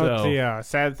 No, So, the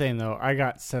sad thing though, I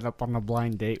got set up on a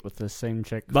blind date with this same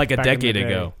chick like a back in the decade day.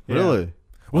 ago. Yeah. Really?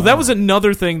 Well, that was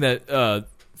another thing that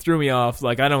threw me off.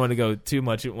 Like, I don't want to go too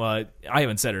much. Well, I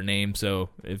haven't said her name, so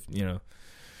if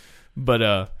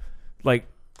but like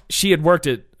she had worked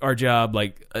at our job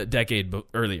like a decade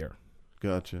earlier,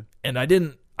 Gotcha. and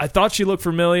I thought she looked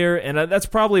familiar, and that's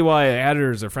probably why I added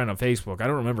her as a friend on Facebook. I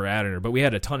don't remember adding her, but we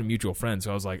had a ton of mutual friends,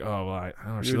 so I was like, oh, well, I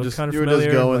don't know, she looks kind of you were familiar.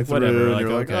 just going like, through, whatever. and Like, you're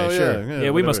like, okay, oh, sure. yeah,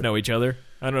 We must whatever. know each other.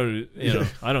 I don't,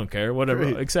 I don't care. Whatever.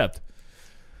 Great. Accept.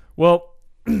 Well,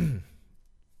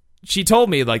 she told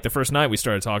me like the first night we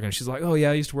started talking. She's like, "Oh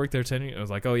yeah, I used to work there 10 years." I was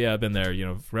like, "Oh yeah, I've been there,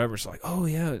 forever." She's like, "Oh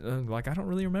yeah, like I don't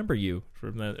really remember you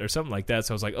from that or something like that."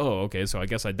 So I was like, "Oh okay, so I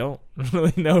guess I don't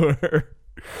really know her."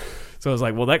 So I was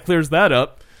like, "Well, that clears that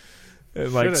up."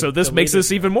 And like, Should've so this makes deleted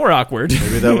this even more awkward.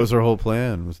 Maybe that was her whole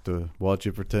plan, was to watch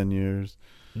you for 10 years.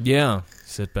 Yeah,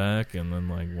 sit back and then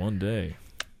like one day,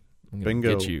 I'm gonna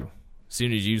Bingo. get you. As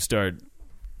soon as you start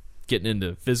getting into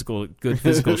good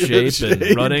physical shape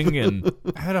and running and.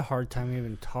 I had a hard time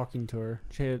even talking to her.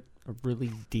 She had a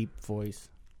really deep voice.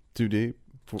 Too deep?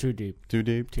 Too deep. Too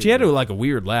deep? She had like a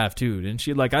weird laugh too, didn't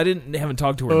she? Like I haven't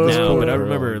talked to her Oh, now, but I poor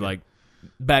remember girl. like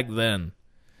back then,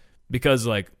 because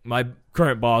like my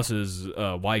current boss's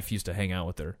wife used to hang out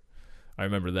with her. I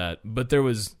remember that, but there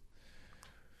was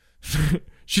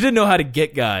she didn't know how to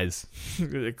get guys.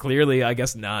 Clearly, I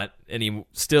guess not, and he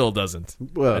still doesn't.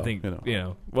 Well, I think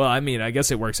Well, I mean, I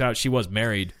guess it works out. She was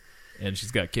married, and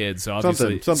she's got kids, so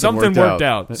obviously Something worked worked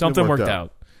out. out. Something It worked worked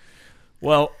out.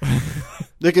 Well.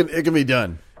 It can be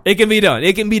done. It can be done.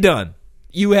 It can be done.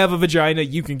 You have a vagina,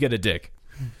 you can get a dick.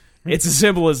 It's as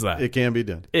simple as that. It can be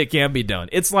done. It can be done.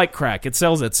 It's like crack. It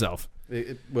sells itself.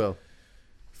 Well.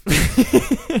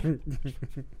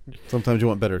 Sometimes you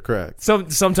want better crack.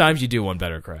 Sometimes you do want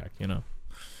better crack,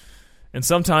 and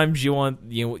sometimes you want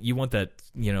that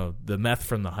the meth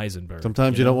from the Heisenberg.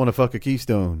 Sometimes you don't want to fuck a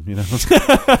Keystone,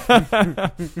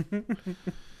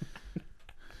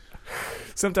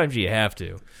 Sometimes you have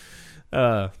to.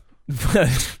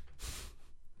 But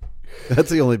That's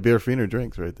the only beer Fiener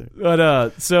drinks right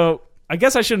there. so I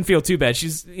guess I shouldn't feel too bad.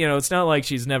 She's, it's not like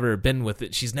she's never been with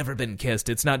it. She's never been kissed.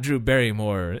 It's not Drew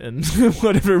Barrymore and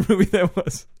whatever movie that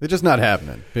was. It's just not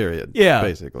happening, period. Yeah,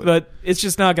 Basically. But it's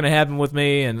just not going to happen with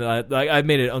me, and I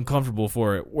made it uncomfortable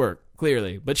for her at work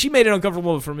clearly. But she made it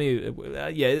uncomfortable for me.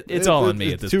 It's all on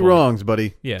me at this two point. wrongs,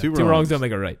 buddy. Yeah, two two wrongs don't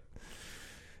make it right.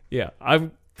 Yeah,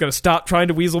 I'm gonna stop trying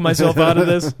to weasel myself out of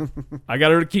this. I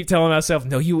gotta keep telling myself,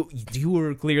 no, you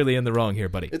were clearly in the wrong here,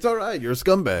 buddy. It's all right. You're a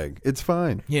scumbag. It's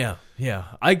fine. Yeah.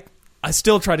 I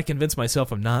still try to convince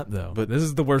myself I'm not, though. But this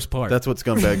is the worst part. That's what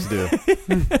scumbags do.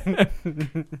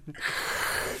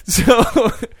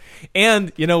 So,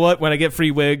 and you know what? When I get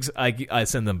free wigs, I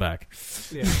send them back.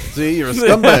 Yeah. See, you're a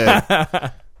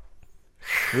scumbag.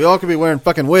 We all could be wearing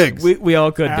fucking wigs. We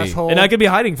all could Asshole. be, and I could be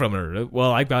hiding from her.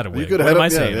 Well, I got a wig. You could What have. am I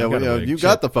saying? Yeah, I got a wig. you Shit.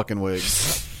 got the fucking wig.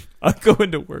 I'll go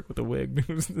into work with a wig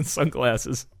and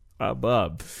sunglasses.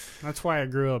 Bob. That's why I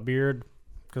grew a beard,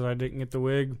 because I didn't get the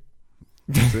wig.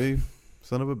 See,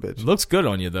 son of a bitch. Looks good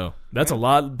on you though. That's a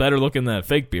lot better looking than a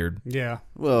fake beard. Yeah.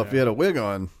 Well, if you had a wig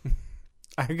on,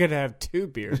 I could have 2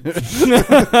 beards.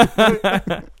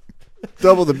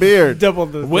 double the beard. Double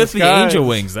the With the disguise. angel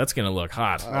wings, that's gonna look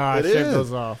hot. I It shaved is.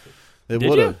 those off. It Did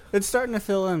would have. It's starting to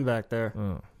fill in back there.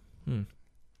 Oh.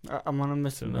 I'm gonna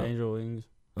miss some no. angel wings.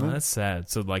 Well, that's sad.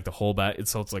 So like the whole back,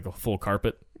 it's like a full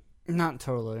carpet. Not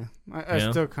totally. I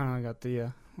Yeah? still kind of got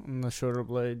the on the shorter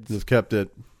blades. Just kept it.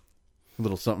 A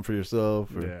little something for yourself.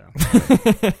 Or Yeah.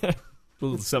 A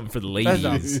little something for the That's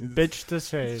ladies. a bitch to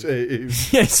shave.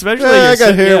 shave. Yeah, especially Yeah, I you're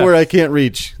got hair yeah. where I can't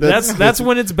reach. That's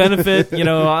when it's benefit. You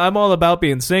know, I'm all about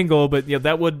being single, but yeah,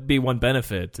 that would be one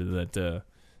benefit that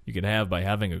you can have by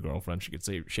having a girlfriend. She could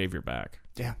shave your back.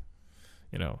 Yeah.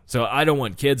 You know, so I don't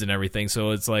want kids and everything.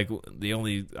 So it's like the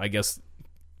only, I guess,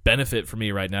 benefit for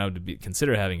me right now to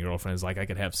consider having a girlfriend is like I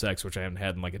could have sex, which I haven't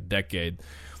had in like a decade.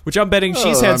 Which I'm betting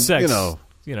she's had sex.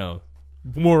 You know,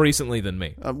 more recently than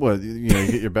me. You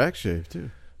get your back shaved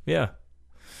too. Yeah.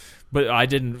 But I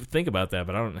didn't think about that,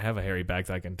 but I don't have a hairy back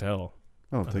that I can tell.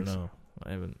 I don't I think don't so. know.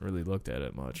 I haven't really looked at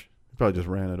it much. You probably just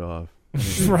ran it off.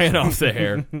 Ran off the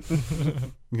hair.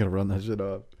 You gotta run that shit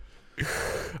off.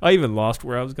 I even lost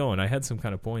where I was going. I had some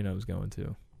kind of point I was going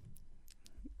to.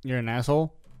 You're an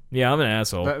asshole? Yeah, I'm an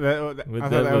asshole. I But thought that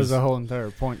that was was- the whole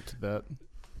entire point to that.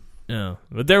 No,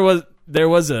 but there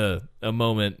was a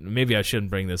moment. Maybe I shouldn't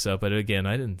bring this up, but again,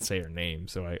 I didn't say her name,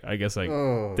 so I guess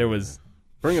there was.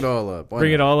 Bring it all up.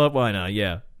 Bring it all up. Why not?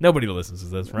 Yeah, nobody listens to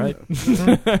this, right?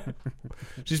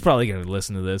 She's probably gonna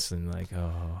listen to this and like,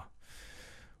 oh,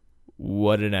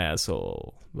 what an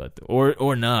asshole, but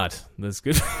or not. That's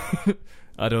good.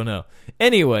 I don't know.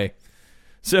 Anyway,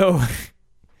 so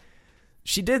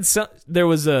she did some. There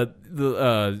was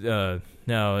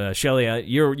now, Shelley,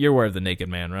 you're aware of The Naked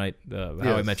Man, right? How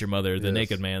I Yes. Met Your Mother, The Yes.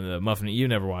 Naked Man, the Muffin. You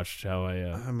never watched I'm How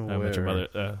I Met Your aware.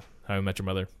 Mother. How I Met Your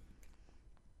Mother.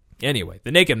 Anyway,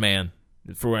 The Naked Man.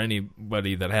 For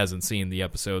anybody that hasn't seen the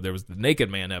episode, there was the Naked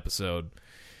Man episode,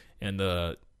 and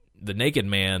the Naked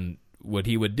Man, what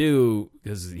he would do,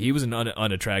 because he was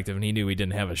unattractive, and he knew he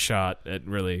didn't have a shot at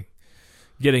really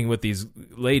getting with these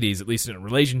ladies, at least in a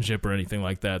relationship or anything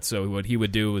like that. So what he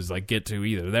would do was like get to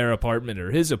either their apartment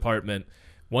or his apartment.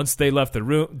 Once they left the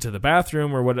room to the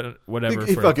bathroom or whatever,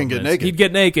 He'd for a fucking couple get minutes, naked. He'd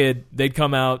get naked. They'd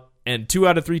come out, and 2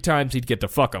 out of 3 times he'd get to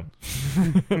fuck them.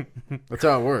 That's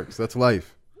how it works. That's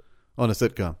life on a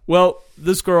sitcom. Well,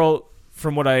 this girl,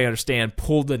 from what I understand,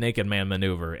 pulled the Naked Man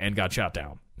maneuver and got shot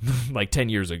down like 10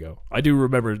 years ago. I do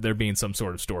remember there being some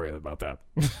sort of story about that.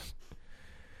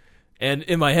 And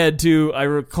in my head, too, I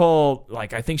recall,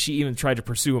 like, I think she even tried to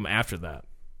pursue him after that,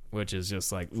 which is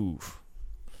just like, oof.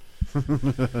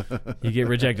 You get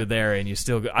rejected there, and you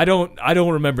still go. I don't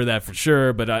remember that for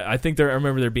sure, but I think I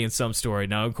remember there being some story.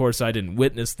 Now, of course, I didn't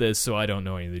witness this, so I don't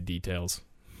know any of the details.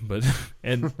 But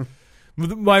and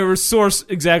my source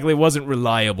exactly wasn't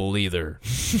reliable either.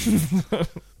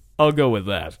 I'll go with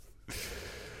that.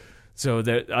 So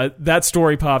that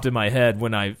story popped in my head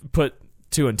when I put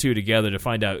 2 and 2 together to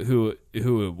find out who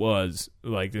it was.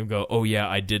 Like, and go, oh yeah,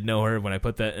 I did know her when I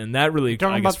put that, and that really,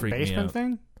 Talking I guess, about the freaked me basement out.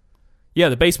 thing? Yeah,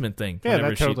 the basement thing. Yeah, Whenever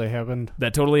that totally happened.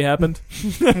 that totally happened.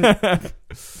 I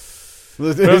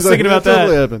was thinking about that.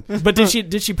 Totally happened. But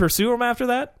did she pursue him after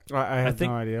that? I have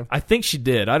think- no idea. I think she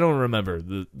did. I don't remember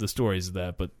the stories of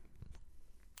that, but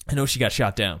I know she got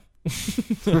shot down.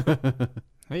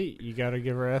 Hey, you got to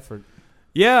give her effort.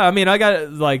 Yeah, I mean, I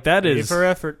got like that Give is. her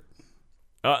effort.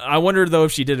 I wonder though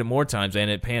if she did it more times and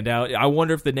it panned out. I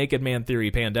wonder if the Naked Man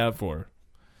theory panned out for her.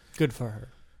 Good for her.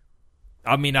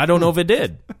 I mean, I don't know if it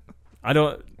did. I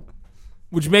don't,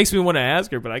 which makes me want to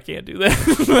ask her, but I can't do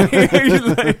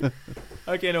that.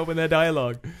 I can't open that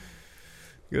dialogue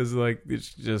because, like,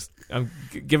 it's just I'm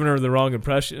giving her the wrong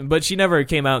impression. But she never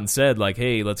came out and said like,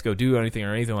 "Hey, let's go do anything"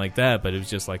 or anything like that. But it was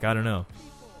just like, I don't know.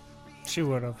 She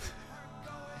would have.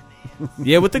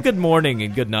 Yeah, with the good morning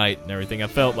and good night and everything, I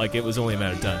felt like it was only a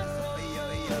matter of time.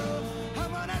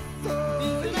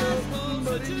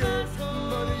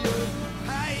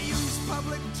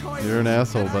 You're an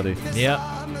asshole, buddy. Yep.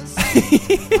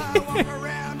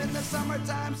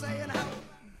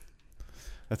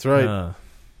 That's right.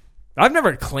 I've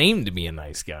never claimed to be a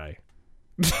nice guy.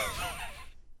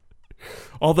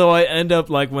 Although I end up,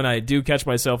 like, when I do catch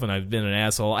myself and I've been an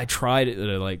asshole, I try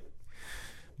to like,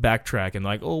 backtrack and,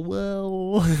 like, oh,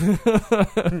 well.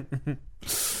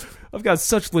 I've got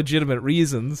such legitimate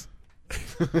reasons.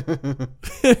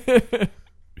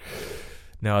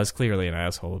 No, I was clearly an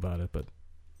asshole about it, but,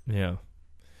 yeah.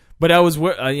 But I was,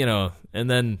 and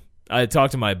then I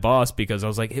talked to my boss because I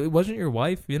was like, hey, wasn't your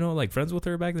wife, like, friends with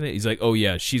her back in the day? He's like, oh,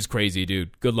 yeah, she's crazy,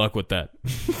 dude. Good luck with that.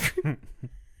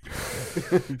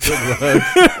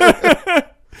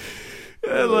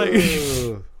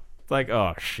 like,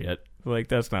 oh shit! Like,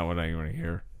 that's not what I want to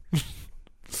hear.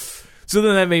 So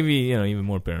then that made me, even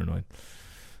more paranoid.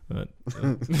 But,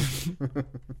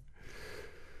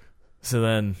 so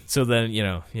then,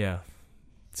 yeah.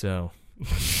 So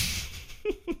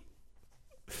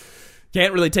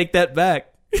can't really take that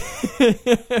back.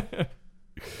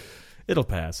 It'll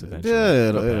pass eventually. Yeah,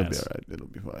 it'll be all pass. right. It'll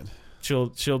be fine.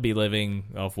 She'll be living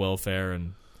off welfare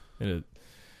and in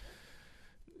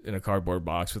a cardboard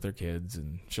box with her kids,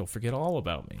 and she'll forget all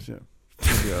about me. Yeah.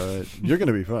 You'll be all right. You're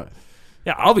gonna be fine.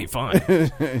 Yeah, I'll be fine.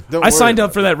 Don't I signed worry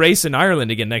up for that race in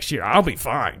Ireland again next year. I'll be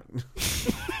fine.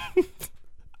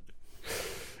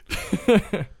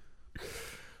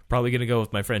 Probably gonna go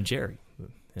with my friend Jerry,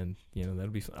 and that'll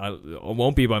be. I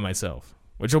won't be by myself,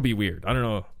 which will be weird. I don't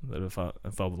know if I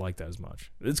would like that as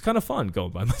much. It's kind of fun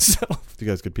going by myself. You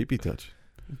guys could pee-pee touch.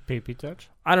 Pee-pee touch?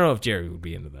 I don't know if Jerry would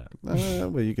be into that.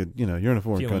 Well, you could. You're in a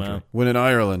foreign Feel 'em country. out. When in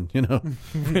Ireland,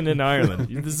 When in Ireland.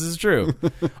 This is true.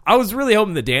 I was really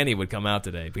hoping that Danny would come out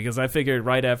today because I figured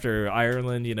right after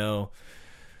Ireland,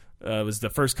 was the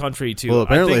first country to. Well,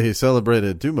 apparently I think, he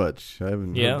celebrated too much. I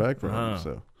haven't Yeah? heard back from Oh. him.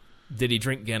 So did he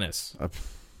drink Guinness?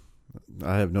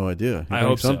 I have no idea. He I drank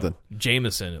hope something. so.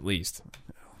 Jameson, at least.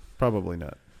 Probably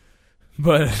not.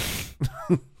 But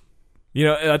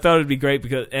I thought it'd be great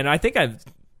because, and I think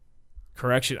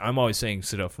correction. I'm always saying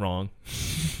stuff wrong.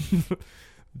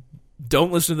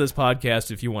 Don't listen to this podcast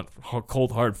if you want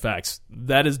cold hard facts.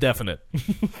 That is definite.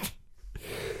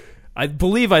 I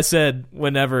believe I said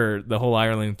whenever the whole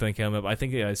Ireland thing came up, I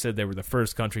think I said they were the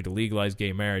first country to legalize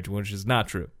gay marriage, which is not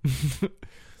true.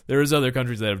 There's other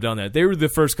countries that have done that. They were the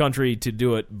first country to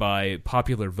do it by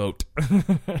popular vote.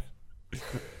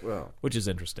 Well, which is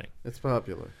interesting. it's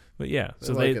popular. But yeah,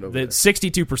 so like it over there.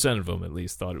 62% of them at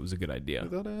least thought it was a good idea. I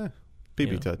thought,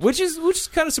 pee-pee touch. Which is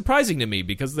kind of surprising to me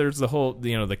because there's the whole,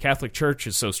 the Catholic Church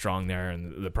is so strong there,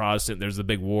 and the Protestant, there's a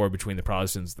big war between the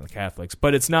Protestants and the Catholics,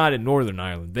 but it's not in Northern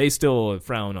Ireland. They still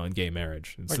frown on gay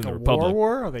marriage. It's Like in the a Republic.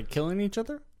 war? Are they killing each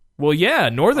other? Well, yeah,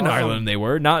 Northern Awesome. Ireland they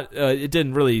were not. It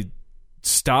didn't really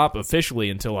stop officially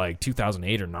until like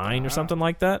 2008 or 9 or something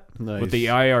like that Nice. with the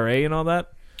IRA and all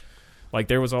that. Like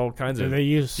there was all kinds Do of. they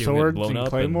use getting swords blown and up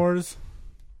claymores?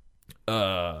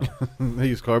 They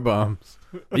use car bombs.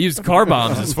 They used car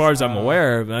bombs, as far as I'm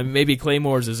aware. Maybe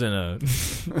claymores is in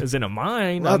a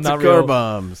mine. Lots I'm not of car real-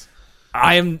 bombs.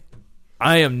 I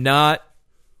am not.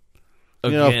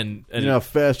 Again, You know how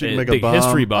fast you can make a big bomb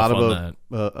history buff out of on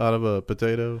out of a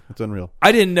potato? It's unreal.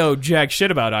 I didn't know jack shit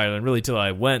about Ireland really till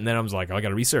I went, and then I was like, I got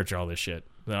to research all this shit.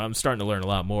 I'm starting to learn a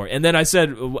lot more. And then I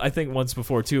said, I think once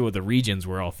before too, the regions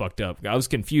were all fucked up. I was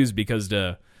confused because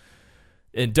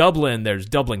in Dublin, there's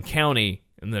Dublin County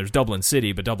and there's Dublin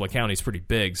City, but Dublin County is pretty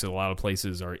big, so a lot of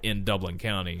places are in Dublin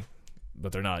County,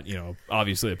 but they're not,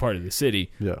 obviously a part of the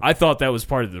city. Yeah. I thought that was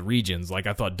part of the regions. Like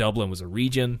I thought Dublin was a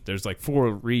region. There's like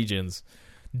 4 regions.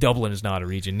 Dublin is not a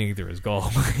region, neither is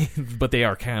Galway, but they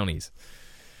are counties.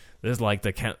 There's like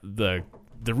the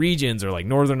regions are like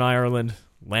Northern Ireland,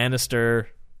 Lannister,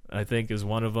 I think is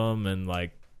one of them, and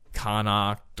like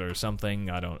Connacht or something.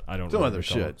 I don't Some really other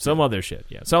recall. shit. Some other shit,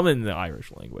 yeah. Some in the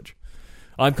Irish language.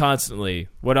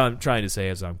 What I'm trying to say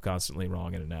is I'm constantly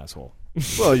wrong and an asshole.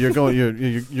 Well, you're going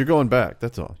going back.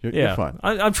 That's all. You're fine.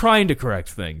 I'm trying to correct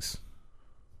things.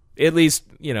 At least,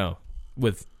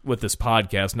 with this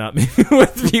podcast, not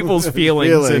with people's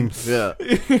feelings. Yeah.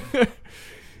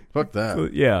 Fuck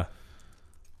that. Yeah.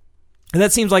 And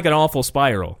that seems like an awful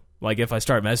spiral. Like if I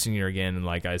start messaging her again and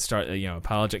like I start,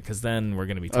 apologize, because then we're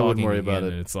going to be I wouldn't talking worry again, about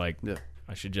it. and it's like Yeah.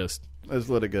 I should just Let's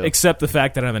let it go. accept the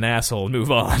fact that I'm an asshole and move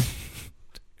on.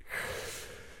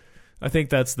 I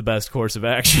think that's the best course of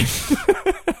action.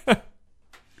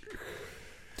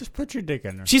 Just put your dick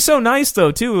in her. She's so nice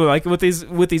though too. Like with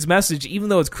these messages, even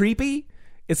though it's creepy,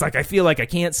 it's like I feel like I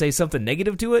can't say something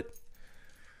negative to it.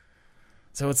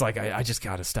 So it's like I just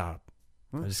gotta stop.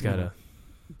 I just gotta.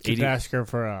 Just ask her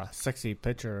for a sexy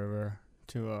picture of her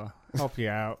to help you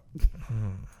out.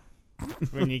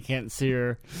 when you can't see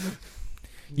her.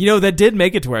 You know, that did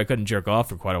make it to where I couldn't jerk off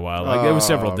for quite a while. Like, it was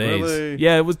several days. Really?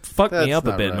 Yeah, it was fucked me That's up a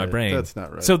not bit in my right. brain. That's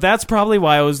not right. So that's probably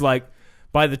why I was like,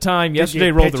 by the time yesterday Did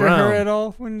you rolled picture around. her at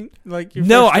all when like you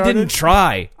No, first I started? didn't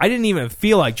try. I didn't even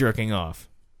feel like jerking off.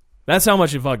 That's how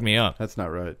much it fucked me up. That's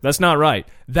not right. That's not right.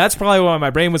 That's probably why my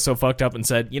brain was so fucked up and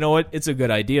said, you know what? It's a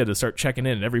good idea to start checking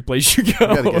in at every place you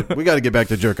go. We got to get back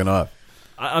to jerking off.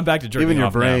 I'm back to jerking Even your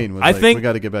off brain now. was I like, think we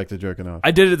got to get back to jerking off.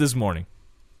 I did it this morning,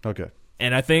 Okay.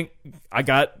 and I think I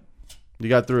got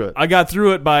through it. I got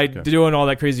through it by doing all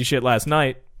that crazy shit last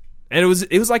night. And it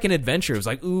was like an adventure. It was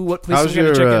like, ooh, what place are we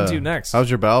going to check into next? How's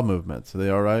your bowel movements? Are they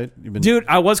all right? Dude,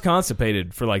 I was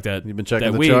constipated for like that. You've been checking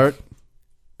that the week. chart?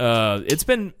 It's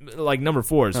been like number 4s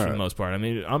for All the right. most part. I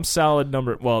mean, I'm solid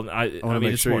number. Well, I wanna mean,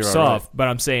 make it's sure more you're all soft, but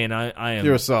I'm saying I am.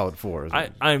 You're a solid 4. Isn't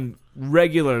it? I'm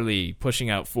regularly pushing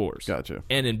out 4s. Gotcha.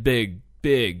 And in big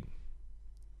 4s.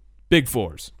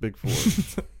 Big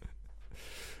 4.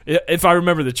 If I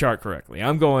remember the chart correctly,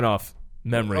 I'm going off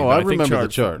memory. Oh, but I think remember the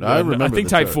chart. I remember I think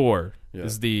the type chart. 4 Yeah.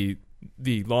 is the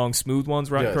long smooth ones,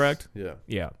 right? Yes. Correct. Yeah.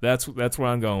 Yeah, that's where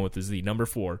I'm going with is the number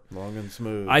 4. Long and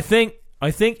smooth. I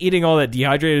think eating all that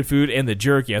dehydrated food and the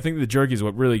jerky. I think the jerky is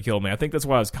what really killed me. I think that's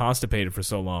why I was constipated for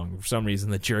so long. For some reason,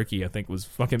 the jerky I think was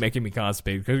fucking making me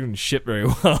constipated because I couldn't shit very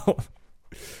well.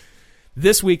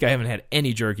 This week I haven't had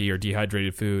any jerky or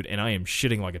dehydrated food, and I am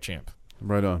shitting like a champ.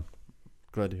 Right on.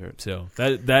 Glad to hear it. So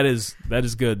that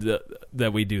is good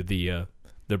that we do the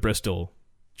Bristol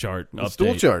chart The update.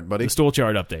 stool chart, buddy. The stool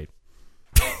chart update.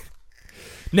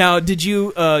 Now, did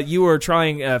you you were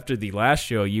trying after the last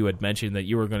show? You had mentioned that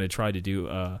you were going to try to do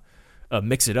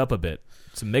mix it up a bit,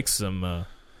 to mix some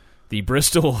the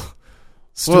Bristol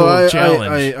stool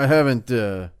challenge. I haven't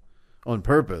on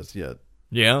purpose yet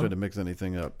yeah, tried to mix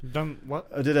anything up. Done what?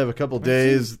 I did have a couple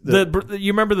days.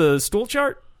 you remember the stool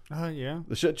chart? Yeah.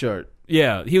 The shit chart.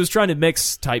 Yeah, he was trying to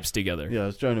mix types together. Yeah, I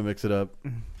was trying to mix it up.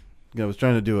 I was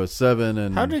trying to do a 7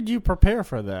 and How did you prepare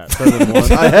for that?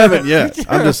 7-1. I haven't yet.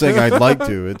 I'm just saying I'd like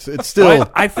to. It's still.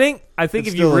 Well, I think It's if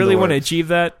still you in really the want to works. achieve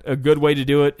that, a good way to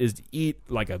do it is to eat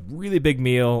like a really big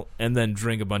meal and then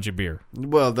drink a bunch of beer.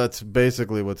 Well, that's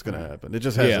basically what's going to happen. It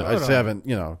just hasn't. Yeah. I just haven't.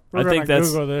 You know, We're I think gonna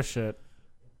that's- Google this shit.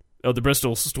 Oh, the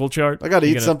Bristol stool chart. I got to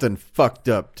You eat gonna- something fucked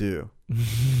up too,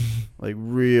 like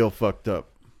real fucked up.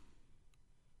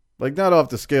 Like not off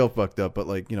the scale fucked up, but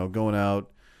like going out.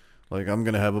 Like I'm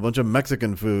gonna have a bunch of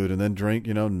Mexican food and then drink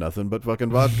nothing but fucking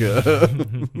vodka.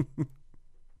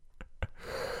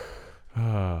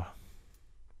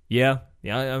 Yeah,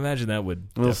 I imagine that would.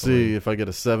 We'll see if I get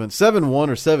a 7-1 or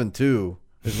 7-2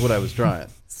 is what I was trying.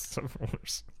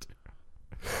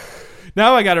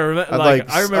 Now I gotta remember.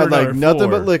 I remember I'd like number nothing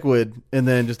 4. but liquid and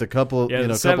then just a couple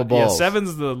couple balls. Yeah,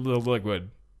 7's the liquid.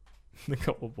 The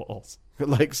couple balls.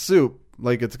 Like soup.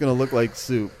 Like it's gonna look like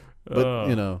soup, but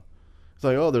it's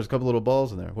like there's a couple little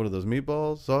balls in there. What are those?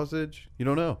 Meatballs, sausage? You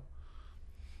don't know.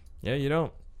 Yeah, you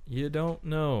don't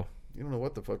know. You don't know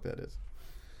what the fuck that is.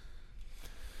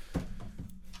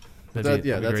 That'd be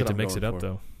that's great what to I'm mix it going up for.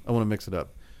 though. I want to mix it up.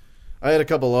 I had a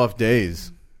couple off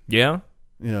days. Yeah,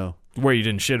 where you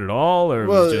didn't shit at all, or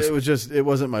Well, it was just it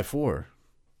wasn't my 4.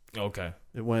 okay.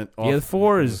 It went off. Yeah, the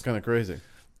 4 It is was kind of crazy.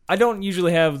 I don't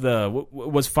usually have the.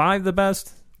 Was 5 the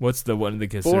best? What's the one that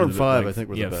considered 4 and 5, like, I think,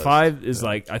 were the best. 5 is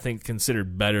Yeah. I think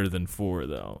considered better than 4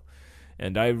 though,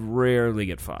 and I rarely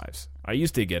get 5s. I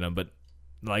used to get them, but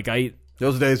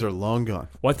Those days are long gone.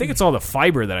 I think it's all the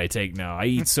fiber that I take now. I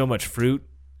eat so much fruit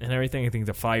and everything. I think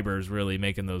the fiber is really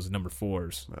making those number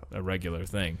 4s a regular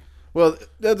thing. Well,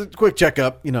 that's a quick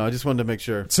checkup. I just wanted to make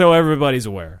sure. So everybody's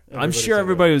aware. I'm Everybody's sure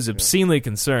everybody aware, was obscenely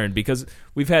concerned because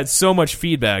we've had so much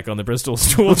feedback on the Bristol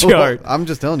stool chart I'm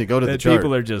just telling you, go to the that chart.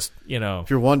 people are just, If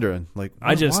you're wondering, like,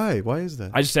 I just- why is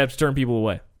that? I just have to turn people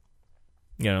away.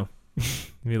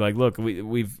 Be like, look,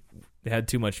 we've had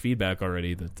too much feedback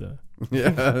already that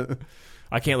Yeah.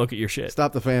 I can't look at your shit.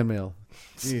 Stop the fan mail.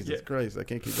 Jesus Yeah. Christ, I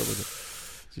can't keep up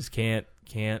with Just can't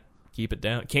keep it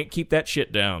down. Can't keep that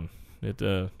shit down. It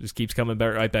just keeps coming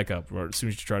back right back up. Or as soon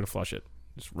as you try to flush it,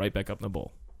 just right back up in the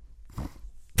bowl.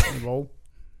 Roll.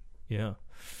 Yeah.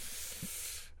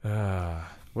 it.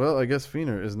 Well, I guess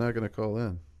Feener is not going to call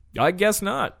in. I guess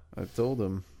not. I've told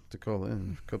him to call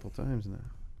in a couple times now.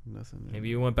 Nothing. Maybe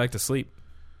you went back to sleep.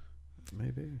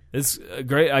 Maybe. It's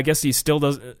great. I guess he still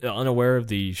doesn't unaware of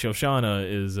the Shoshana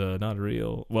is not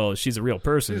real. Well, she's a real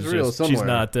person. She's It's real just, she's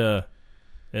somewhere. not.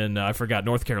 And I forgot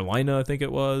North Carolina. I think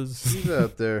it was. He's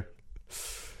out there.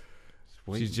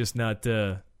 She's just not.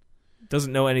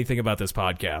 Doesn't know anything about this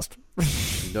podcast.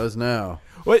 He does now.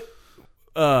 What?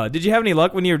 Did you have any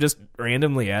luck when you were just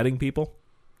randomly adding people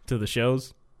to the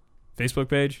show's Facebook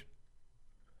page?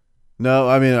 No,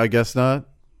 I mean, I guess not.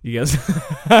 You guys?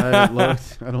 I haven't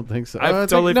looked. I don't think so. I've I think-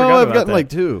 totally no, forgot I've about gotten that. like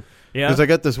 2. Yeah. Because I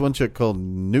got this one chick called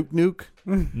Nuke Nuke.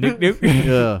 Nuke.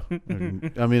 Yeah.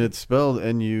 I mean, it's spelled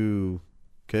Nuke.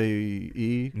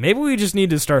 Maybe we just need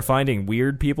to start finding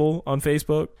weird people on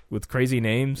Facebook with crazy It's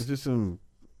names just some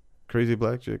crazy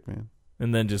black chick, man.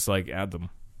 and then just like add them.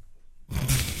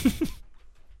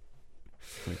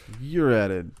 Like, you're at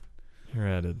it. You're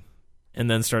added. And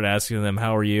then start asking them,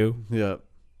 how are you? Yeah.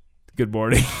 Good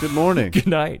morning. Good morning. Good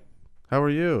night. How are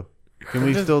you? Can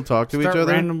we Just still talk to each Start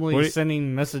other? randomly What do you-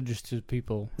 sending messages to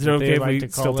people. Is it that okay they if like we to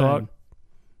still call talk? in.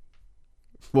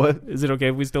 What? Is it okay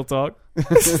if we still talk?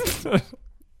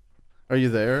 Are you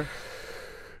there?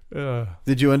 Uh.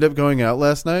 Did you end up going out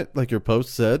last night, like your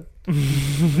post said?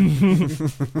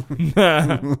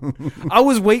 I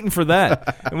was waiting for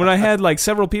that. And when I had like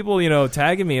several people,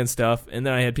 tagging me and stuff, and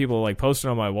then I had people like posting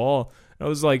on my wall, I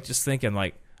was like just thinking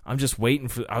like I'm just waiting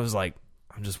for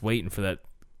that.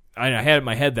 I had it in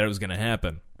my head that it was going to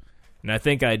happen. And I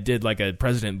think I did like a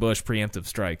President Bush preemptive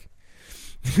strike.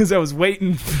 Because I was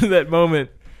waiting for that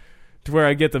moment to where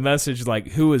I get the message like,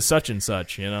 who is such and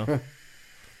such, Who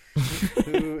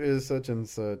is such and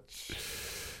such?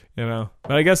 But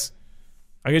I guess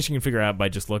you can figure out by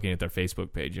just looking at their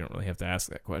Facebook page. You don't really have to ask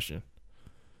that question.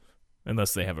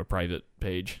 Unless they have a private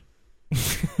page.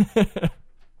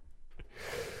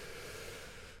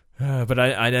 But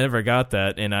I never got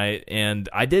that, and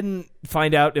I didn't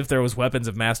find out if there was weapons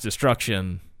of mass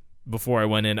destruction before I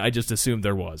went in. I just assumed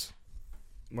there was.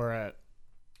 We're at.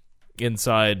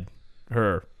 Inside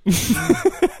her.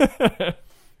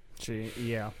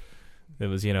 Yeah. It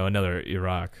was, another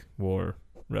Iraq war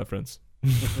reference.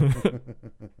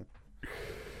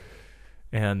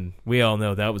 And we all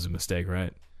know that was a mistake,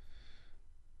 right?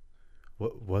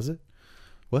 What was it?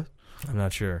 I'm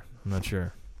not sure.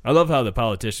 I love how the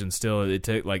politicians still, it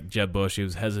took like Jeb Bush, he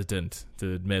was hesitant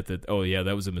to admit that, oh yeah,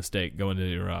 that was a mistake going to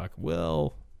Iraq.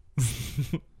 Well,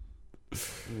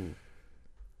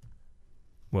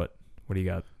 What do you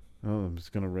got? Oh, I'm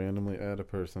just gonna randomly add a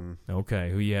person. Okay,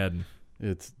 who you had?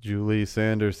 It's Julie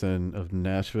Sanderson of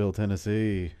Nashville,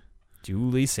 Tennessee.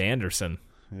 Julie Sanderson.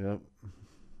 Yep.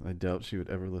 I doubt she would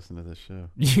ever listen to this show.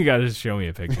 You gotta show me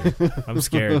a picture. I'm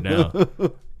scared now.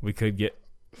 We could get...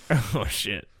 Oh,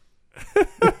 shit.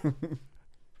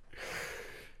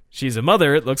 She's a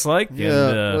mother, it looks like. Yeah,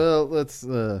 And, well, let's...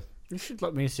 You should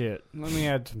let me see it. Let me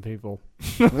add some people.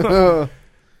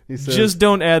 He says, just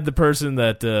don't add the person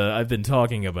that I've been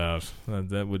talking about.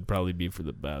 That would probably be for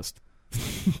the best.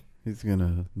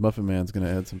 Muffin Man's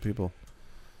gonna add some people.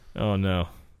 Oh, no.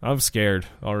 I'm scared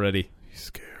already. He's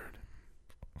scared.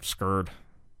 I'm scared.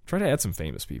 Try to add some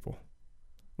famous people.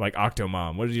 Like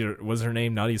Octomom. What was her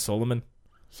name? Nadia Solomon?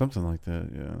 Something like that,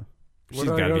 yeah. She's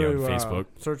got to be on Facebook.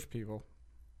 Search people.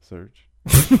 Search.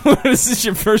 Is this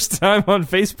your first time on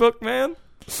Facebook, man?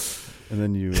 And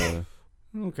then you...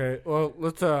 Okay, well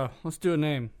let's do a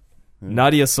name.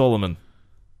 Nadia Solomon.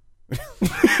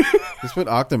 Just put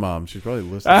Octomom. She's probably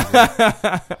listening.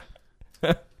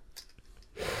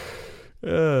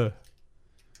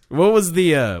 What was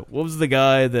the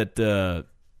guy that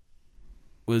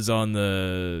was on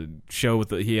the show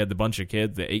with he had the bunch of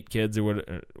kids, the 8 kids or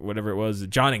whatever it was,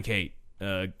 John and Kate.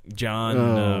 John.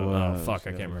 I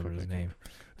can't remember his name.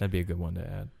 That'd be a good one to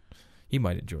add. He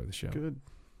might enjoy the show. Good.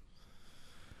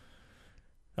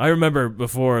 I remember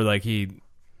before, like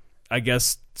I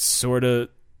guess sort of.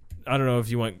 I don't know if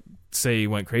you he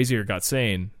went crazy or got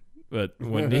sane, but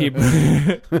when he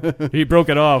he broke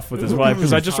it off with his wife,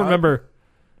 because I just remember.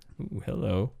 Ooh,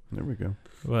 hello. There we go.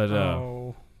 But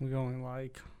we're going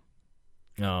like.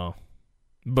 No,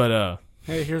 but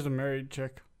Hey, here's a married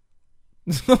chick.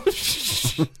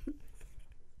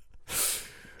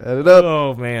 Add it up.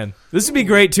 Oh man, this would be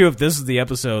great too if this is the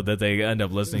episode that they end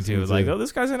up listening to. It's like, oh,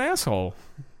 this guy's an asshole.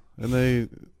 And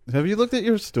have you looked at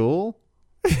your stool?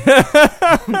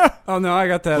 Oh no, I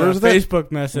got that Where's that-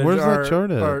 Facebook message. where's that chart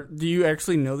at? Or do you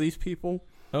actually know these people?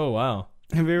 Oh wow,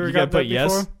 Have you ever You got gotta that put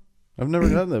yes? before? I've never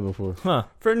gotten that before. huh?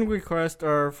 Friend requests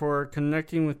are for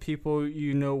connecting with people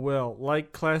you know well,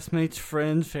 like classmates,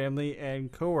 friends, family,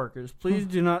 and coworkers. Please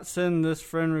do not send this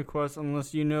friend request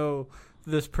unless you know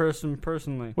this person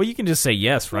personally. Well, you can just say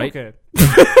yes, right? Okay.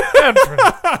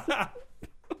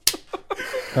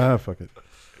 Fuck it.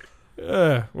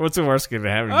 What's the worst going to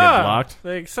happen? You get blocked?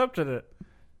 They accepted it.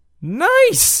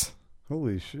 Nice.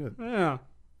 Holy shit. Yeah.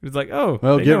 It's like, oh.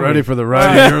 Well, they get know ready me. for the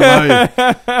ride of your life.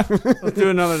 Let's do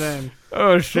another name.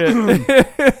 Oh shit.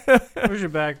 Where's your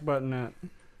back button at?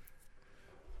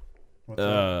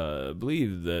 I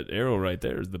believe that arrow right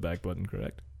there is the back button,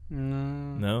 correct?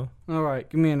 No. No. All right,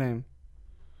 give me a name.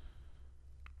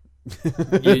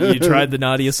 You tried the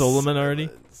Nadia Solomon already?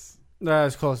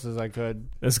 As close as I could.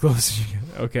 As close as you can.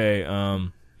 Okay,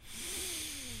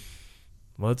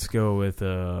 let's go with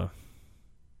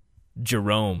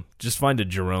Jerome. Just find a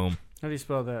Jerome. How do you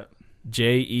spell that?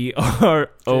 Jerome.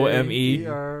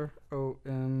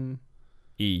 Jerome.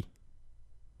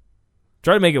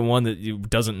 Try to make it one that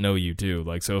doesn't know you too.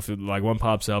 Like, so if one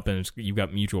pops up and you've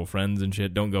got mutual friends and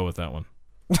shit, don't go with that one.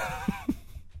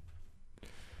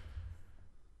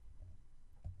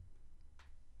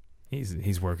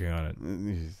 He's working on it.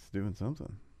 He's doing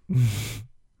something.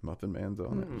 Muffin Man's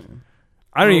on it, man.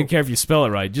 I don't even care if you spell it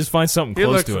right. Just find something He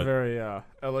close looks to it. very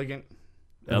elegant.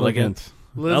 Elegant.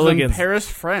 Lives Elegance. in Paris,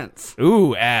 France.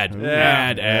 Ooh, ad. Ooh.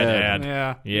 Ad.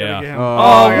 Yeah. Yeah. Gotta get him. Oh,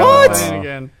 I got what? the plane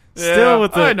again. Still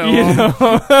with the. I know you him.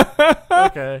 know.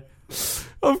 Okay.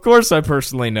 Of course, I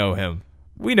personally know him.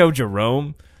 We know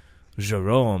Jerome.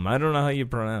 Jerome. I don't know how you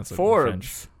pronounce it. in French.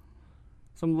 Forbes.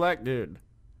 Some black dude.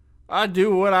 I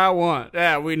do what I want.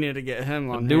 Yeah, we need to get him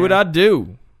on Do here. what I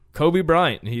do. Kobe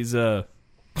Bryant. He's We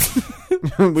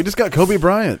just got Kobe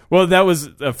Bryant. Well, that was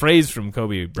a phrase from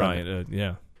Kobe Bryant.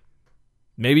 Yeah.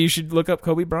 Maybe you should look up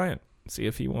Kobe Bryant. See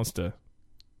if he wants to.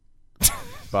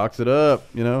 Box it up,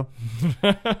 you know?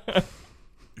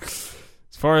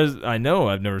 As far as I know,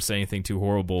 I've never said anything too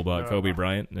horrible about Kobe Uh-huh.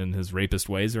 Bryant and his rapist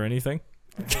ways or anything.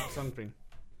 Something.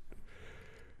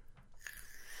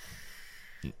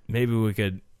 Maybe we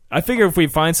could. I figure if we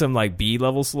find some like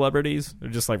B-level celebrities or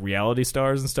just like reality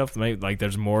stars and stuff, like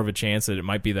there's more of a chance that it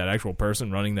might be that actual person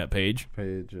running that page,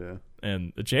 Yeah.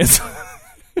 and a chance.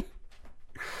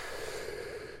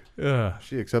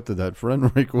 She accepted that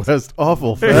friend request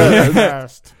awful fast.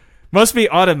 Fast. Must be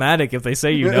automatic if they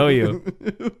say you know you.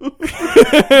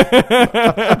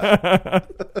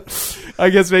 I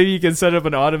guess maybe you can set up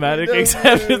an automatic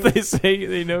accept if they say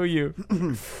they know you.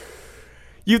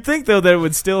 You'd think though that it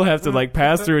would still have to like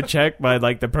pass through a check by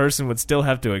like the person would still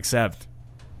have to accept.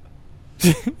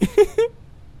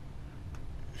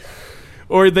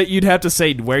 Or that you'd have to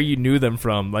say where you knew them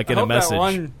from, like in I a hope message. that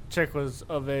one chick was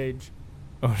of age.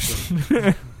 Oh,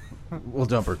 We'll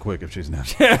dump her quick if she's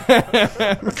not.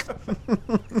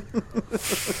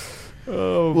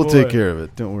 oh, We'll boy. take care of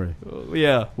it. Don't worry.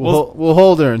 Yeah, We'll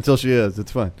hold her until she is.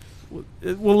 It's fine.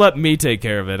 we'll let me take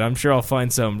care of it. I'm sure I'll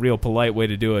find some real polite way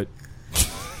to do it.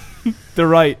 the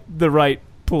right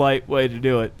polite way to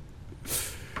do it.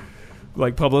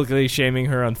 Like publicly shaming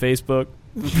her on Facebook.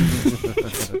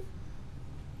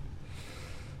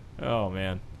 Oh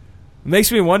man.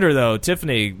 Makes me wonder though.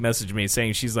 Tiffany messaged me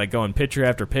saying she's like going picture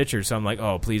after picture, so I'm like,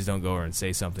 oh, please don't go over and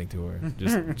say something to her.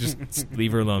 Just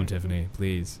leave her alone, Tiffany,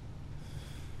 please.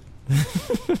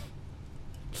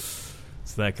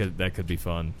 So that could be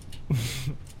fun.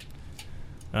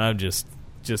 I'm just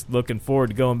looking forward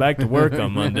to going back to work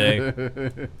on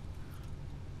Monday.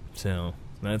 So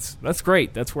that's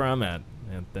great. That's where I'm at.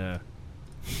 And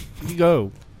You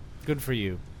go. Good for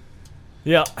you.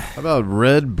 yeah, How about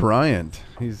Red Bryant?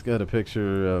 He's got a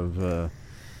picture of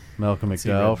Malcolm See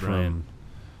McDowell Red Bryant.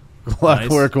 from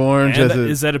Clockwork Orange. And as a-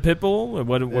 is that a pit bull or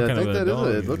what? yeah, What I kind think of a that dog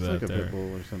is it. is It looks that like a there? pit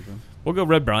bull or something. We'll go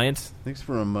Red Bryant. I think it's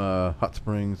from Hot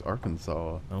Springs,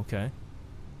 Arkansas. Okay,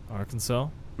 Arkansas.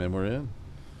 And we're in.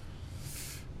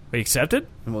 We accepted?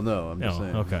 Well, no, I'm just Oh,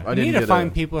 saying. okay. I You didn't need to get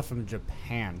find people from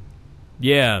Japan.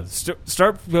 Yeah.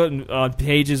 Start putting on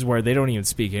pages where they don't even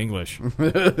speak English. Shoot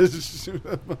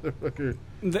that motherfucker.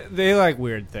 They like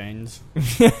weird things.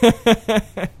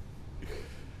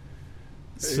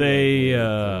 Say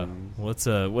what's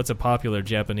a popular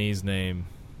Japanese name?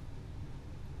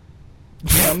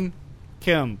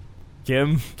 Kim.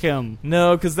 Kim. Kim.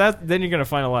 No, because then you're gonna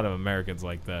find a lot of Americans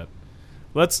like that.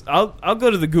 I'll go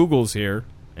to the Googles here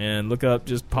and look up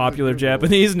just popular Google.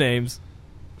 Japanese names.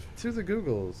 To the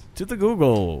Googles. To the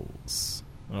Googles.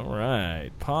 All right,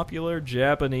 popular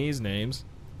Japanese names.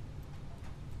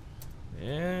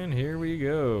 And here we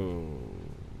go.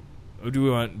 Oh, do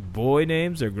we want boy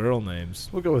names or girl names?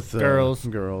 We'll go with Girls.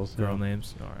 Girls. Girl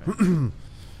names. All right.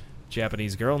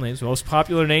 Japanese girl names. Most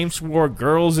popular names for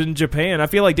girls in Japan. I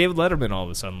feel like David Letterman all of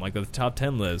a sudden, like the top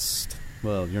 10 list.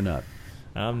 Well, you're not.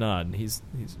 I'm not. He's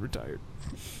retired.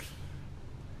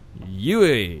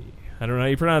 Yui. I don't know how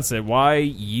you pronounce it.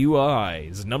 Y-U-I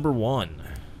is number 1.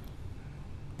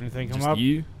 Anything come Just up?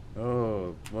 you?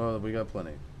 Oh, well, we got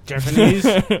plenty. Japanese.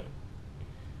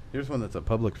 Here's one that's a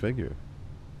public figure.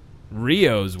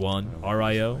 Rio's one.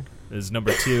 R-I-O is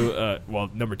number 2. Well,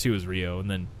 number 2 is Rio.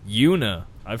 And then Yuna.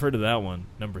 I've heard of that one.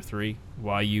 Number 3.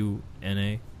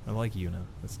 Y-U-N-A. I like Yuna.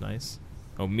 That's nice.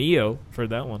 Oh, Mio. I've heard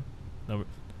that one.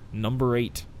 Number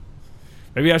 8.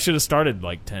 Maybe I should have started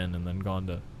like 10 and then gone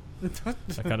to...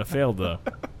 I kind of failed though.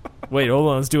 Wait, hold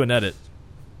on. Let's do an edit.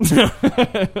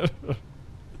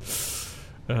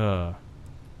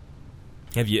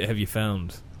 Have you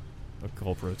found a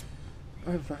culprit?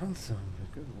 I found some.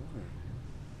 Good lord.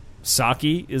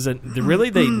 Saki is it really?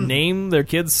 They name their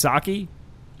kids Saki?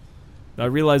 I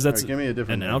realize that's All right, give me a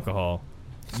different an name. alcohol.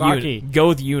 Saki. Go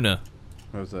with Yuna.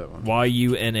 What was that one?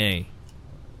 Yuna.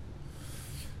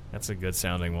 That's a good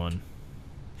sounding one.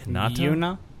 Hinata?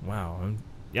 Yuna? Wow.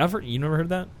 Yeah, you never heard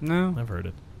that? No. I've heard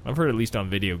it. I've heard it at least on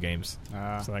video games.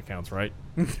 So that counts, right?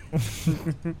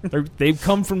 They've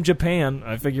come from Japan.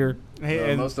 I figure.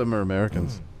 Hey, and Most of them are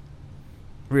Americans.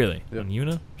 Really? Yep. On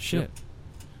Yuna? Shit.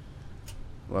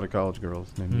 A lot of college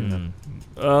girls named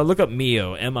Look up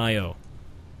Mio. M-I-O.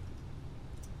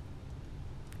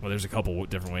 Well, there's a couple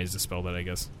different ways to spell that, I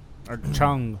guess. or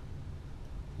Chung.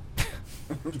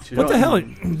 Yuna. What the hell?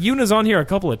 Yuna's on here a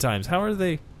couple of times. How are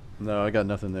they? No, I got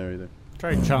nothing there either.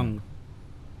 Try Chung.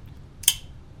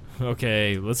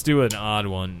 Okay, let's do an odd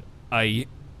one.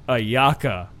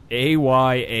 Ayaka.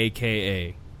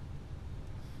 A-Y-A-K-A.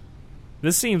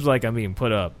 This seems like I'm being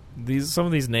put up. Some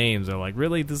of these names are like,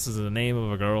 really? This is the name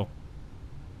of a girl?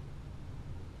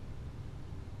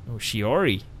 Oh,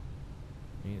 Shiori.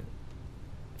 Yeah.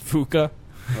 Fuka.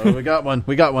 Oh, we got one.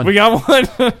 We got one. We got one.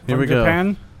 Here we From go.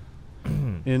 Japan.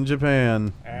 In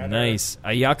Japan. Nice.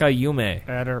 Ayaka Yume,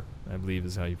 Adder. I believe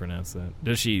is how you pronounce that.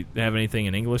 Does she have anything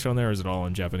in English on there, or is it all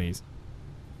in Japanese?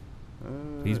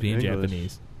 Please be in English.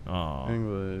 Japanese. Aw.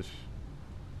 English.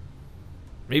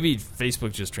 Maybe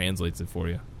Facebook just translates it for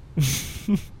you.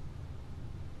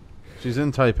 She's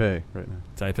in Taipei right now.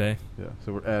 Taipei? Yeah,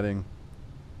 so we're adding.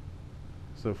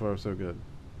 So far, so good.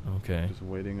 Okay. Just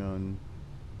waiting on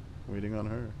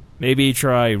her. Maybe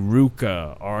try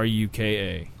Ruka.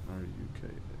 R-U-K-A. R-U-K.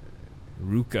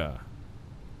 Ruka.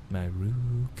 My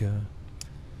Ruka.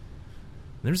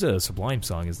 There's a Sublime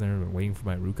song, isn't there? Waiting for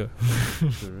my Ruka.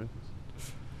 There is.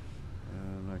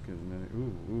 I'm not getting any.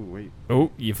 Ooh, wait.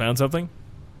 Oh, you found something?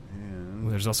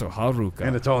 And, There's also Haruka.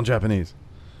 and it's all in Japanese.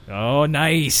 Oh,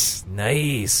 nice.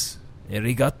 Nice.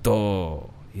 Arigato.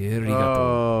 Arigato.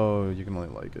 Oh, you can only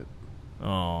like it.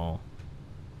 Oh.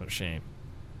 What a shame.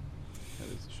 That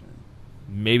is a shame.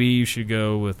 Maybe you should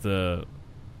go with the...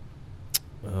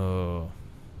 Oh.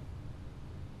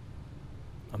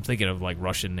 I'm thinking of, like,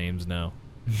 Russian names now.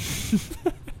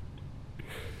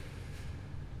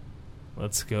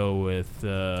 Let's go with...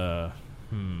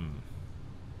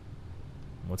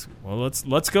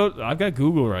 Let's go... I've got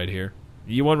Google right here.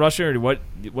 You want Russian or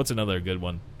what's another good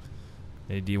one?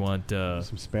 Hey, do you want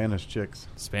Some Spanish chicks.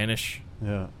 Spanish?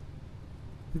 Yeah.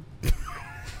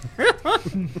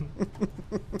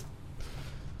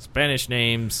 Spanish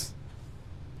names.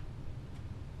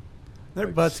 Their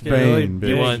Like butts get Spain, really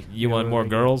bitch. big. You want more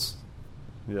girls?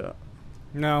 Yeah.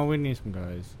 No, we need some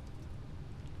guys.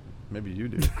 Maybe you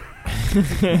do.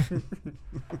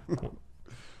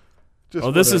 Just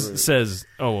Oh, this whatever. says.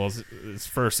 Oh well,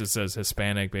 first it says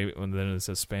Hispanic, baby, and then it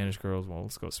says Spanish girls. Well,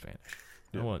 let's go Spanish.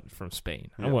 Yeah. I want from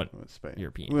Spain. Yeah, I want we went Spain.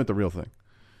 European. We went the real thing.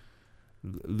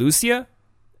 Lucia,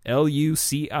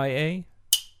 Lucia.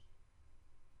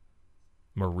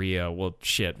 Maria. Well,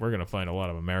 shit, we're gonna find a lot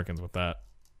of Americans with that.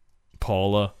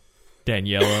 Paula,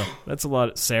 Daniela. That's a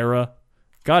lot. Sarah.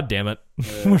 God damn it.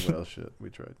 Well, shit. We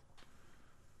tried.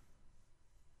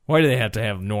 Why do they have to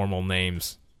have normal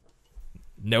names?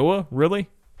 Noah, really?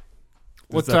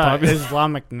 What's that popular?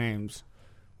 Islamic names?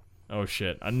 Oh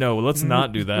shit! No, let's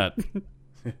not do that.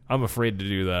 I'm afraid to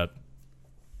do that.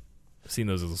 I've seen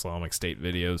those Islamic State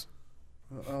videos.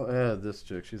 I'll add this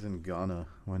chick. She's in Ghana.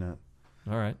 Why not?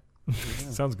 All right,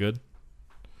 sounds good.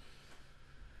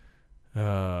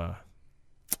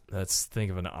 Let's think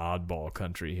of an oddball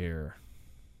country here.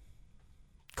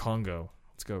 Congo.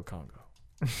 Let's go Congo.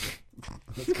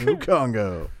 Let's go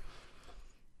Congo.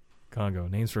 Congo.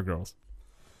 Names for girls.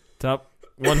 Top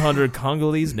 100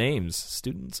 Congolese names.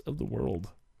 Students of the world.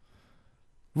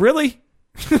 Really?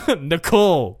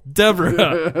 Nicole,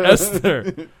 Deborah,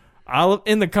 Esther. Olive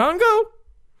in the Congo?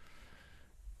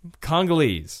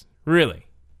 Congolese. Really?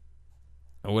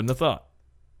 I wouldn't have thought.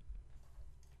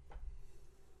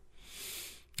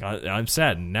 I'm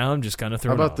sad. Now I'm just kind of How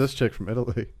thrown about off. this chick from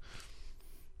Italy?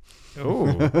 Oh,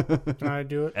 Can I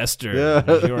do it? Esther. Yeah.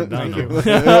 Giordano. Thank you.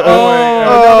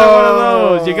 Another one of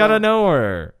those. You gotta know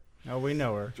her. Oh, we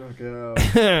know her. Drunk out.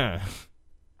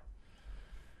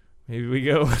 Maybe we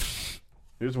go.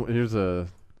 Here's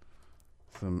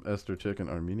some Esther chick in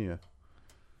Armenia.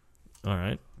 All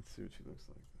right. Let's see what she looks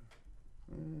like.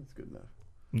 It's good enough.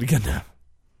 Good enough.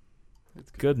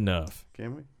 It's Good enough.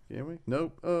 Can we? Can we?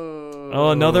 Nope.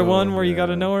 Oh, another one where you got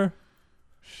to know her?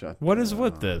 Shut. What is up.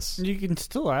 with this? You can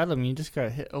still add them. You just gotta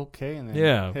hit OK and then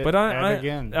Yeah, hit but add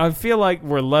again. I feel like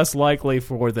we're less likely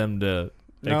for them to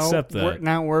accept that.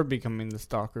 Now we're becoming the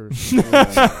stalkers.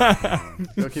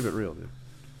 Gotta keep it real, dude.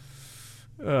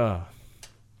 Well,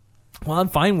 I'm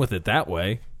fine with it that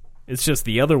way. It's just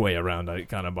the other way around that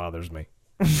kind of bothers me.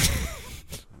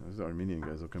 Those Armenian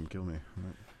guys will come kill me.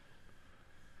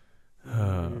 Where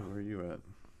are you at?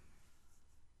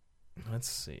 Let's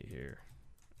see here.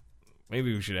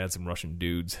 Maybe we should add some Russian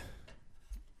dudes.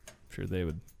 I'm sure they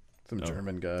would. Some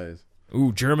German guys.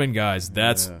 Ooh, German guys.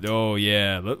 That's Yeah. Oh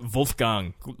yeah,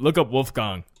 Wolfgang. Look up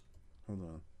Wolfgang. Hold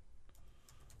on.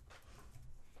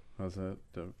 How's that?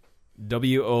 Wolfgang.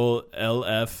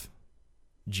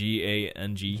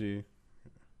 G.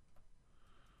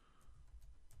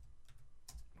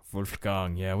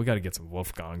 Wolfgang. Yeah, we got to get some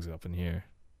Wolfgangs up in here.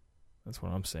 That's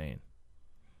what I'm saying.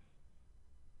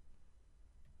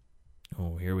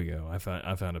 Oh, here we go. I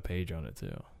found a page on it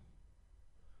too.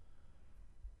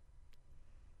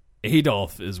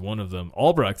 Adolf is one of them.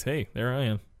 Albrecht. Hey, there I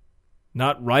am.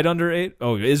 Not right under eight.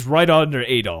 Oh, it is right under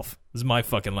Adolf. This is my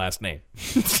fucking last name.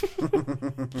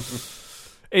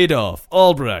 Adolf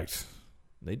Albrecht.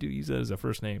 They do use that as a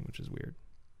first name, which is weird.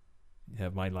 You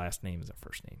have my last name as a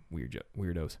first name.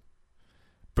 Weirdos.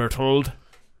 Berthold.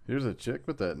 Here's a chick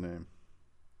with that name.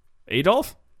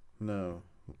 Adolf? No.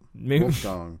 Maybe,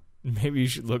 Wolfgang. maybe you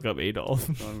should look up Adolf.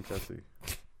 Wolfgang Kessie.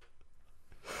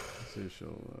 Let's see if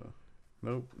she'll.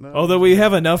 Nope. No. Although we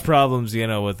have enough problems,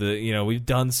 with we've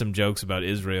done some jokes about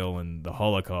Israel and the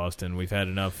Holocaust, and we've had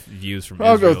enough views from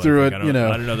I'll Israel. go through I it, think.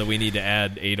 I don't know that we need to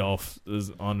add Adolf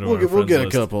onto our We'll friends get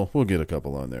list. a couple. We'll get a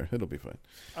couple on there. It'll be fine.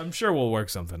 I'm sure we'll work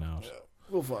something out.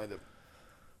 We'll find it.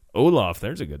 Olaf,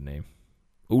 there's a good name.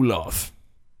 Olaf.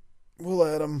 We'll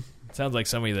add them. Sounds like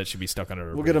somebody that should be stuck under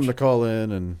a We'll bridge. get them to call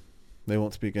in, and they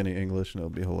won't speak any English, and it'll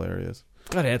be hilarious.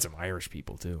 Gotta add some Irish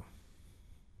people, too.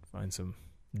 Find some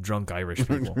drunk Irish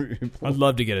people. I'd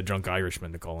love to get a drunk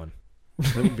Irishman to call in.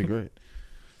 That would be great.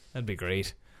 That'd be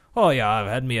great. Oh, yeah, I've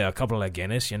had me a couple of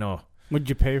Guinness, Would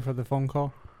you pay for the phone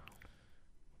call?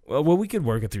 Well, we could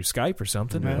work it through Skype or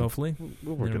something, Yeah. hopefully.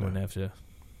 We'll work We it wouldn't out. have to.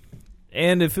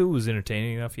 And if it was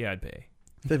entertaining enough, yeah, I'd pay.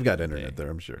 They've got internet there,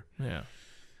 I'm sure. Yeah.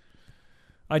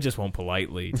 I just won't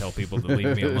politely tell people to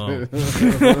leave me alone.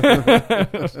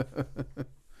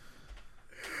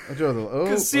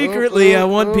 Because secretly, I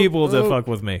want people to fuck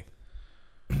with me.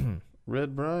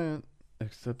 Red Bryant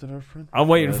accepted our friend. I'm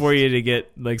waiting request. for you to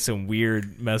get like some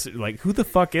weird message, like, who the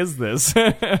fuck is this?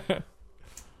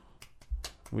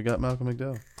 We got Malcolm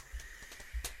McDowell.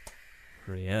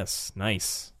 Yes,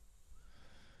 nice.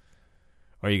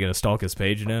 Are you going to stalk his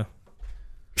page now?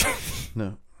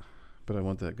 No, but I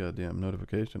want that goddamn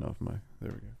notification off my.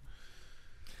 There we go.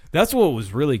 That's what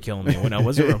was really killing me when I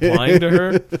wasn't replying to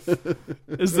her.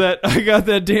 Is that I got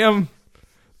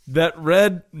that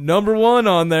red number 1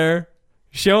 on there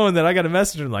showing that I got a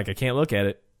message and like I can't look at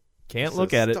it. Can't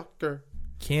look at it. Stalker.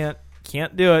 Can't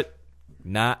do it.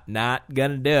 Not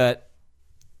gonna do it.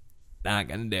 Not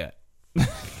gonna do it.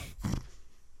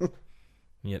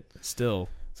 Yet still,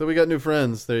 So we got new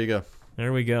friends. There you go.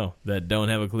 there we go. That don't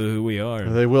have a clue who we are.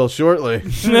 They will shortly.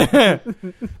 Do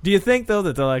you think though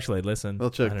that they'll actually listen? They'll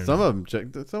I check. don't Some know. of them check.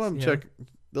 Some of them Yeah. check.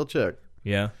 They'll check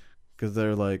Yeah. because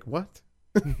they're like, "What?"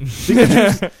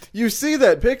 Because you see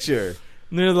that picture.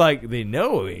 And they're like they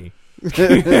know me. Because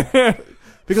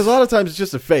a lot of times it's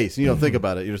just a face, and you don't think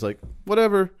about it. You're just like,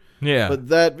 "Whatever." Yeah. But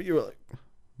that you're like,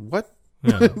 "What?"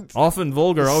 Yeah. Often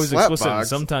vulgar, always Slap explicit, and box.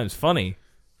 sometimes funny.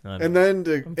 I don't And know. then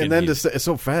to confused. say it's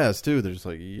so fast too. They're just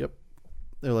like, "Yep."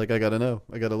 They're like, "I gotta know.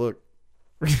 I gotta look."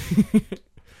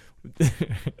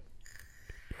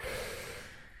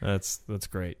 That's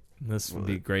great. This would Well,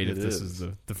 be great if it this is.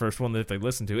 is the first one that they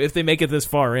listen to. If they make it this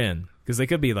far in, because they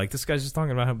could be like, this guy's just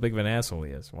talking about how big of an asshole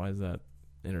he is. Why is that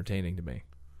entertaining to me?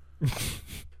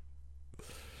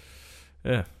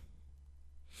 Yeah.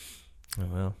 Oh,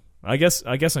 well, I guess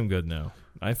I'm good now.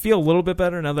 I feel a little bit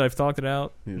better now that I've talked it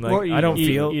out. Yeah. Like Well, I don't you,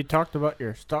 feel. You talked about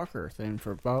your stalker thing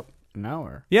for about an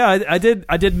hour. Yeah, I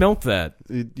did milk that.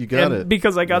 You got And it.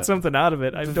 because I got Yeah. something out of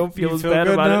it, I don't feel You as feel bad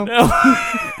good about it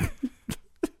now.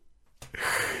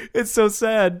 It's so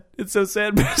sad. It's so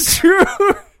sad, but it's true.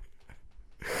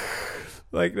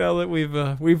 Like now that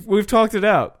we've talked it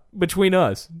out between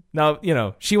us. Now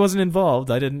she wasn't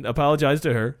involved. I didn't apologize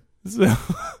to her. So,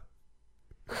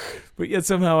 but yet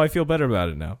somehow I feel better about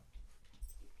it now.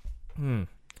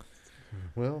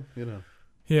 Well,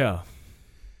 Yeah.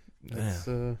 it's,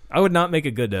 I would not make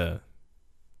a good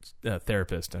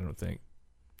therapist, I don't think.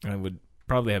 I would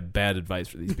probably have bad advice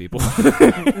for these people.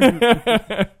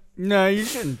 No, you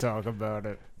shouldn't talk about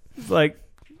it. It's like,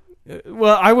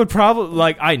 Well, I would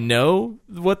probably I know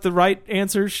what the right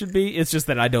answer should be. It's just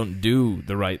that I don't do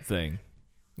the right thing.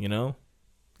 You know,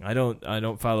 I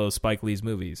don't follow Spike Lee's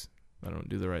movies. I don't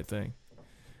do the right thing.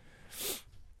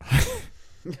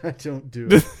 I don't do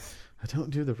it. I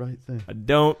don't do the right thing. I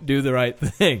don't do the right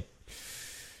thing.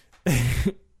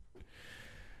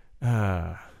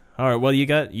 All right. Well, you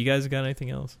guys got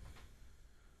anything else?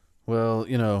 Well,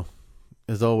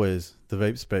 as always, the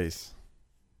vape space.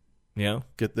 Yeah.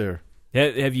 Get there.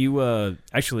 Have you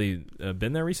actually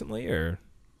been there recently, or?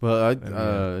 Well, I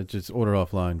just order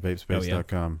offline,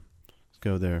 vapespace.com. Just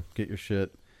go there, get your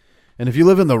shit. And if you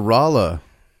live in the Rolla,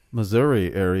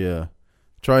 Missouri area,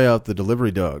 try out the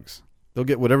delivery dogs. They'll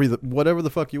get whatever the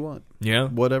fuck you want. Yeah.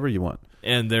 Whatever you want.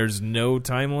 And there's no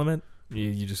time limit?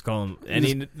 You just call them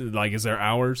is there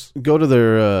hours? Go to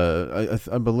their,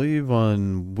 I believe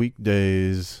on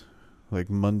weekdays, like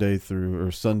Monday through,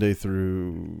 or Sunday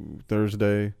through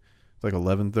Thursday, it's like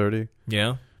 11:30.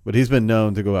 Yeah. But he's been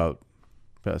known to go out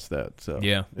past that. So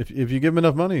yeah. If you give him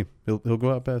enough money, he'll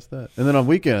go out past that. And then on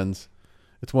weekends,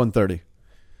 it's 1:30.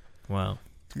 Wow.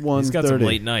 It's 1:30. He's got some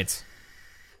late nights.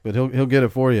 But he'll get it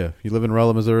for you. You live in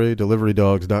Rolla, Missouri,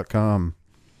 deliverydogs.com.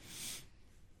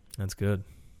 That's good.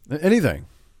 Anything.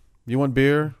 You want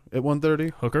beer at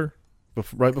 1:30? Hooker?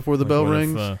 Right before the bell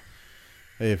rings?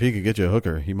 Hey, if he could get you a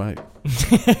hooker, he might.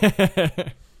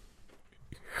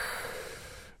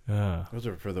 Those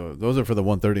are for the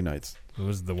 1:30 nights.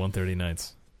 Those are the 1:30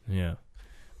 nights. Yeah.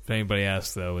 If anybody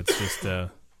asks, though, it's just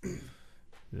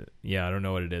yeah, I don't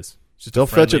know what it is. Just they'll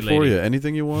fetch it lady. for you.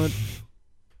 Anything you want.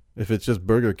 If it's just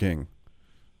Burger King,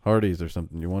 Hardee's or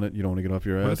something, you want it. You don't want to get off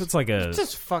your ass. What if it's like a It's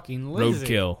just fucking lazy.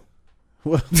 roadkill?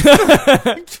 Well,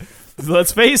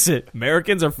 Let's face it,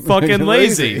 Americans are fucking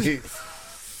lazy.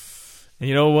 And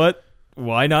you know what?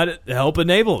 Why not help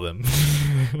enable them?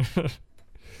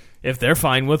 If they're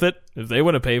fine with it, if they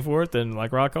want to pay for it, then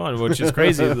rock on. Which is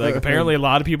crazy. Apparently, a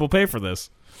lot of people pay for this.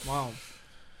 Wow.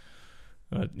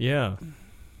 Yeah.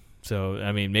 So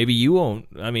I mean, maybe you won't.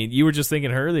 I mean, you were just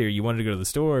thinking earlier you wanted to go to the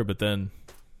store, but then,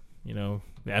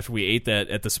 after we ate that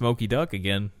at the Smoky Duck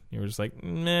again, you were just like,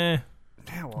 meh.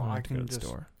 Yeah, well, I'll I have to go can to the just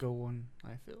store. go when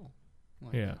I feel.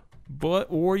 Like Yeah.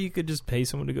 Or you could just pay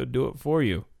someone to go do it for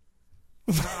you.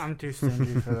 I'm too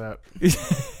stingy for that.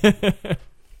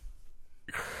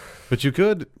 but you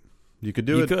could do it.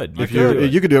 You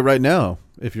could. You could do it right now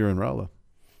if you're in Rolla.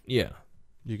 Yeah.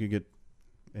 You could get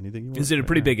anything you want. Is it a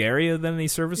pretty big area then,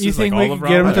 these services? You think all we of could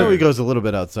get 'em Raleigh? I know he goes a little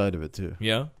bit outside of it too.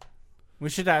 Yeah. We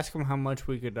should ask him how much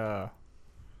we could get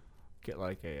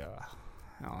like a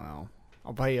I don't know.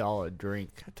 I'll buy you all a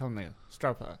drink. I tell him to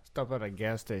stop at a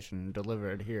gas station and deliver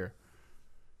it here.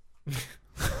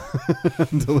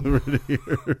 Deliver it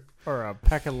here. Or a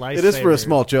pack of life. It is for a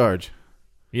small charge.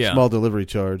 Yeah. Small delivery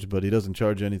charge, but he doesn't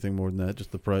charge anything more than that. Just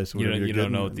the price. You Whatever don't, you you're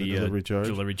don't know getting, what the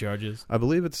delivery charge. is? I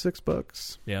believe it's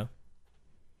 $6. Yeah.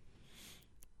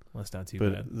 Well, that's not too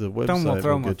But bad. the Tell him we'll website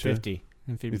throw will him a get you. 50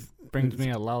 if he brings me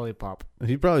a lollipop.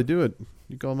 He'd probably do it.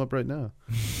 You call him up right now.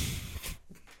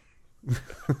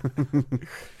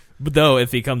 But though,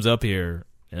 if he comes up here,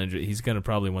 and he's going to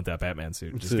probably want that Batman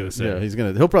suit. Just going to say. Yeah,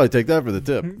 he'll probably take that for the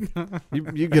tip.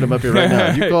 you get him up here right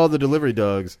now. You call the delivery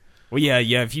dogs. Well, yeah.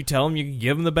 If you tell him you can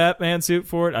give him the Batman suit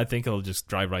for it, I think he'll just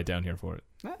drive right down here for it.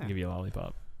 Give you a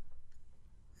lollipop.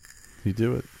 You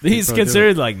do it. He's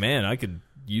considered man, I could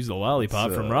use a lollipop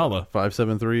It's, from Rolla.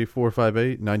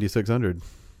 573-458-9600.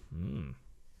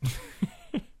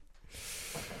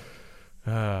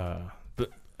 But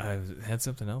I had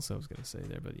something else I was going to say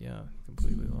there, but yeah,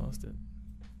 completely lost it.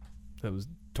 That was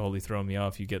totally throwing me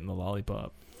off. You getting the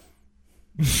lollipop?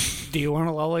 Do you want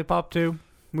a lollipop too?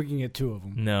 We can get 2 of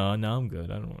them. No, I'm good.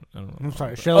 I don't want. I'm sorry,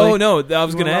 lollipop. Shelley. Oh no, I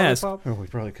was You going to want a ask. lollipop? Oh, we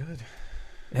probably could.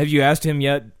 Have you asked him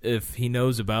yet if he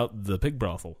knows about the pig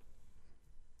brothel?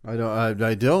 I don't.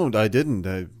 I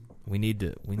didn't. We need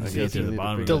to guess get to we the need to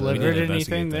bottom of figure it. We need Delivered to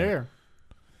anything investigate that. there?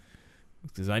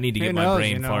 Because I need to Who get my knows,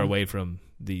 brain far know? away from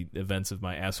the events of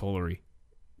my assholery.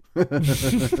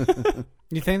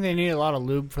 You think they need a lot of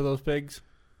lube for those pigs?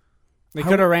 They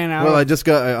could have ran out. Well,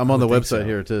 I'm on the think website so.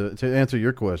 here to answer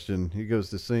your question. He goes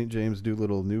to St. James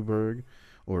Doolittle, Newburgh,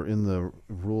 or in the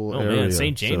rural Oh area. man,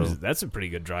 St. James, So, that's a pretty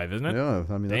good drive, isn't it? yeah,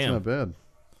 I mean that's Damn. not bad.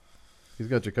 He's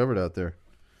got you covered out there.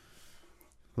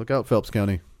 Look out, Phelps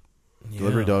County.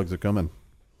 Delivery dogs are coming.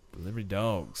 Delivery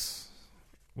dogs.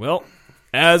 Well,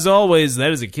 as always,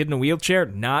 that is a kid in a wheelchair,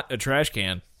 not a trash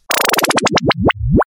can.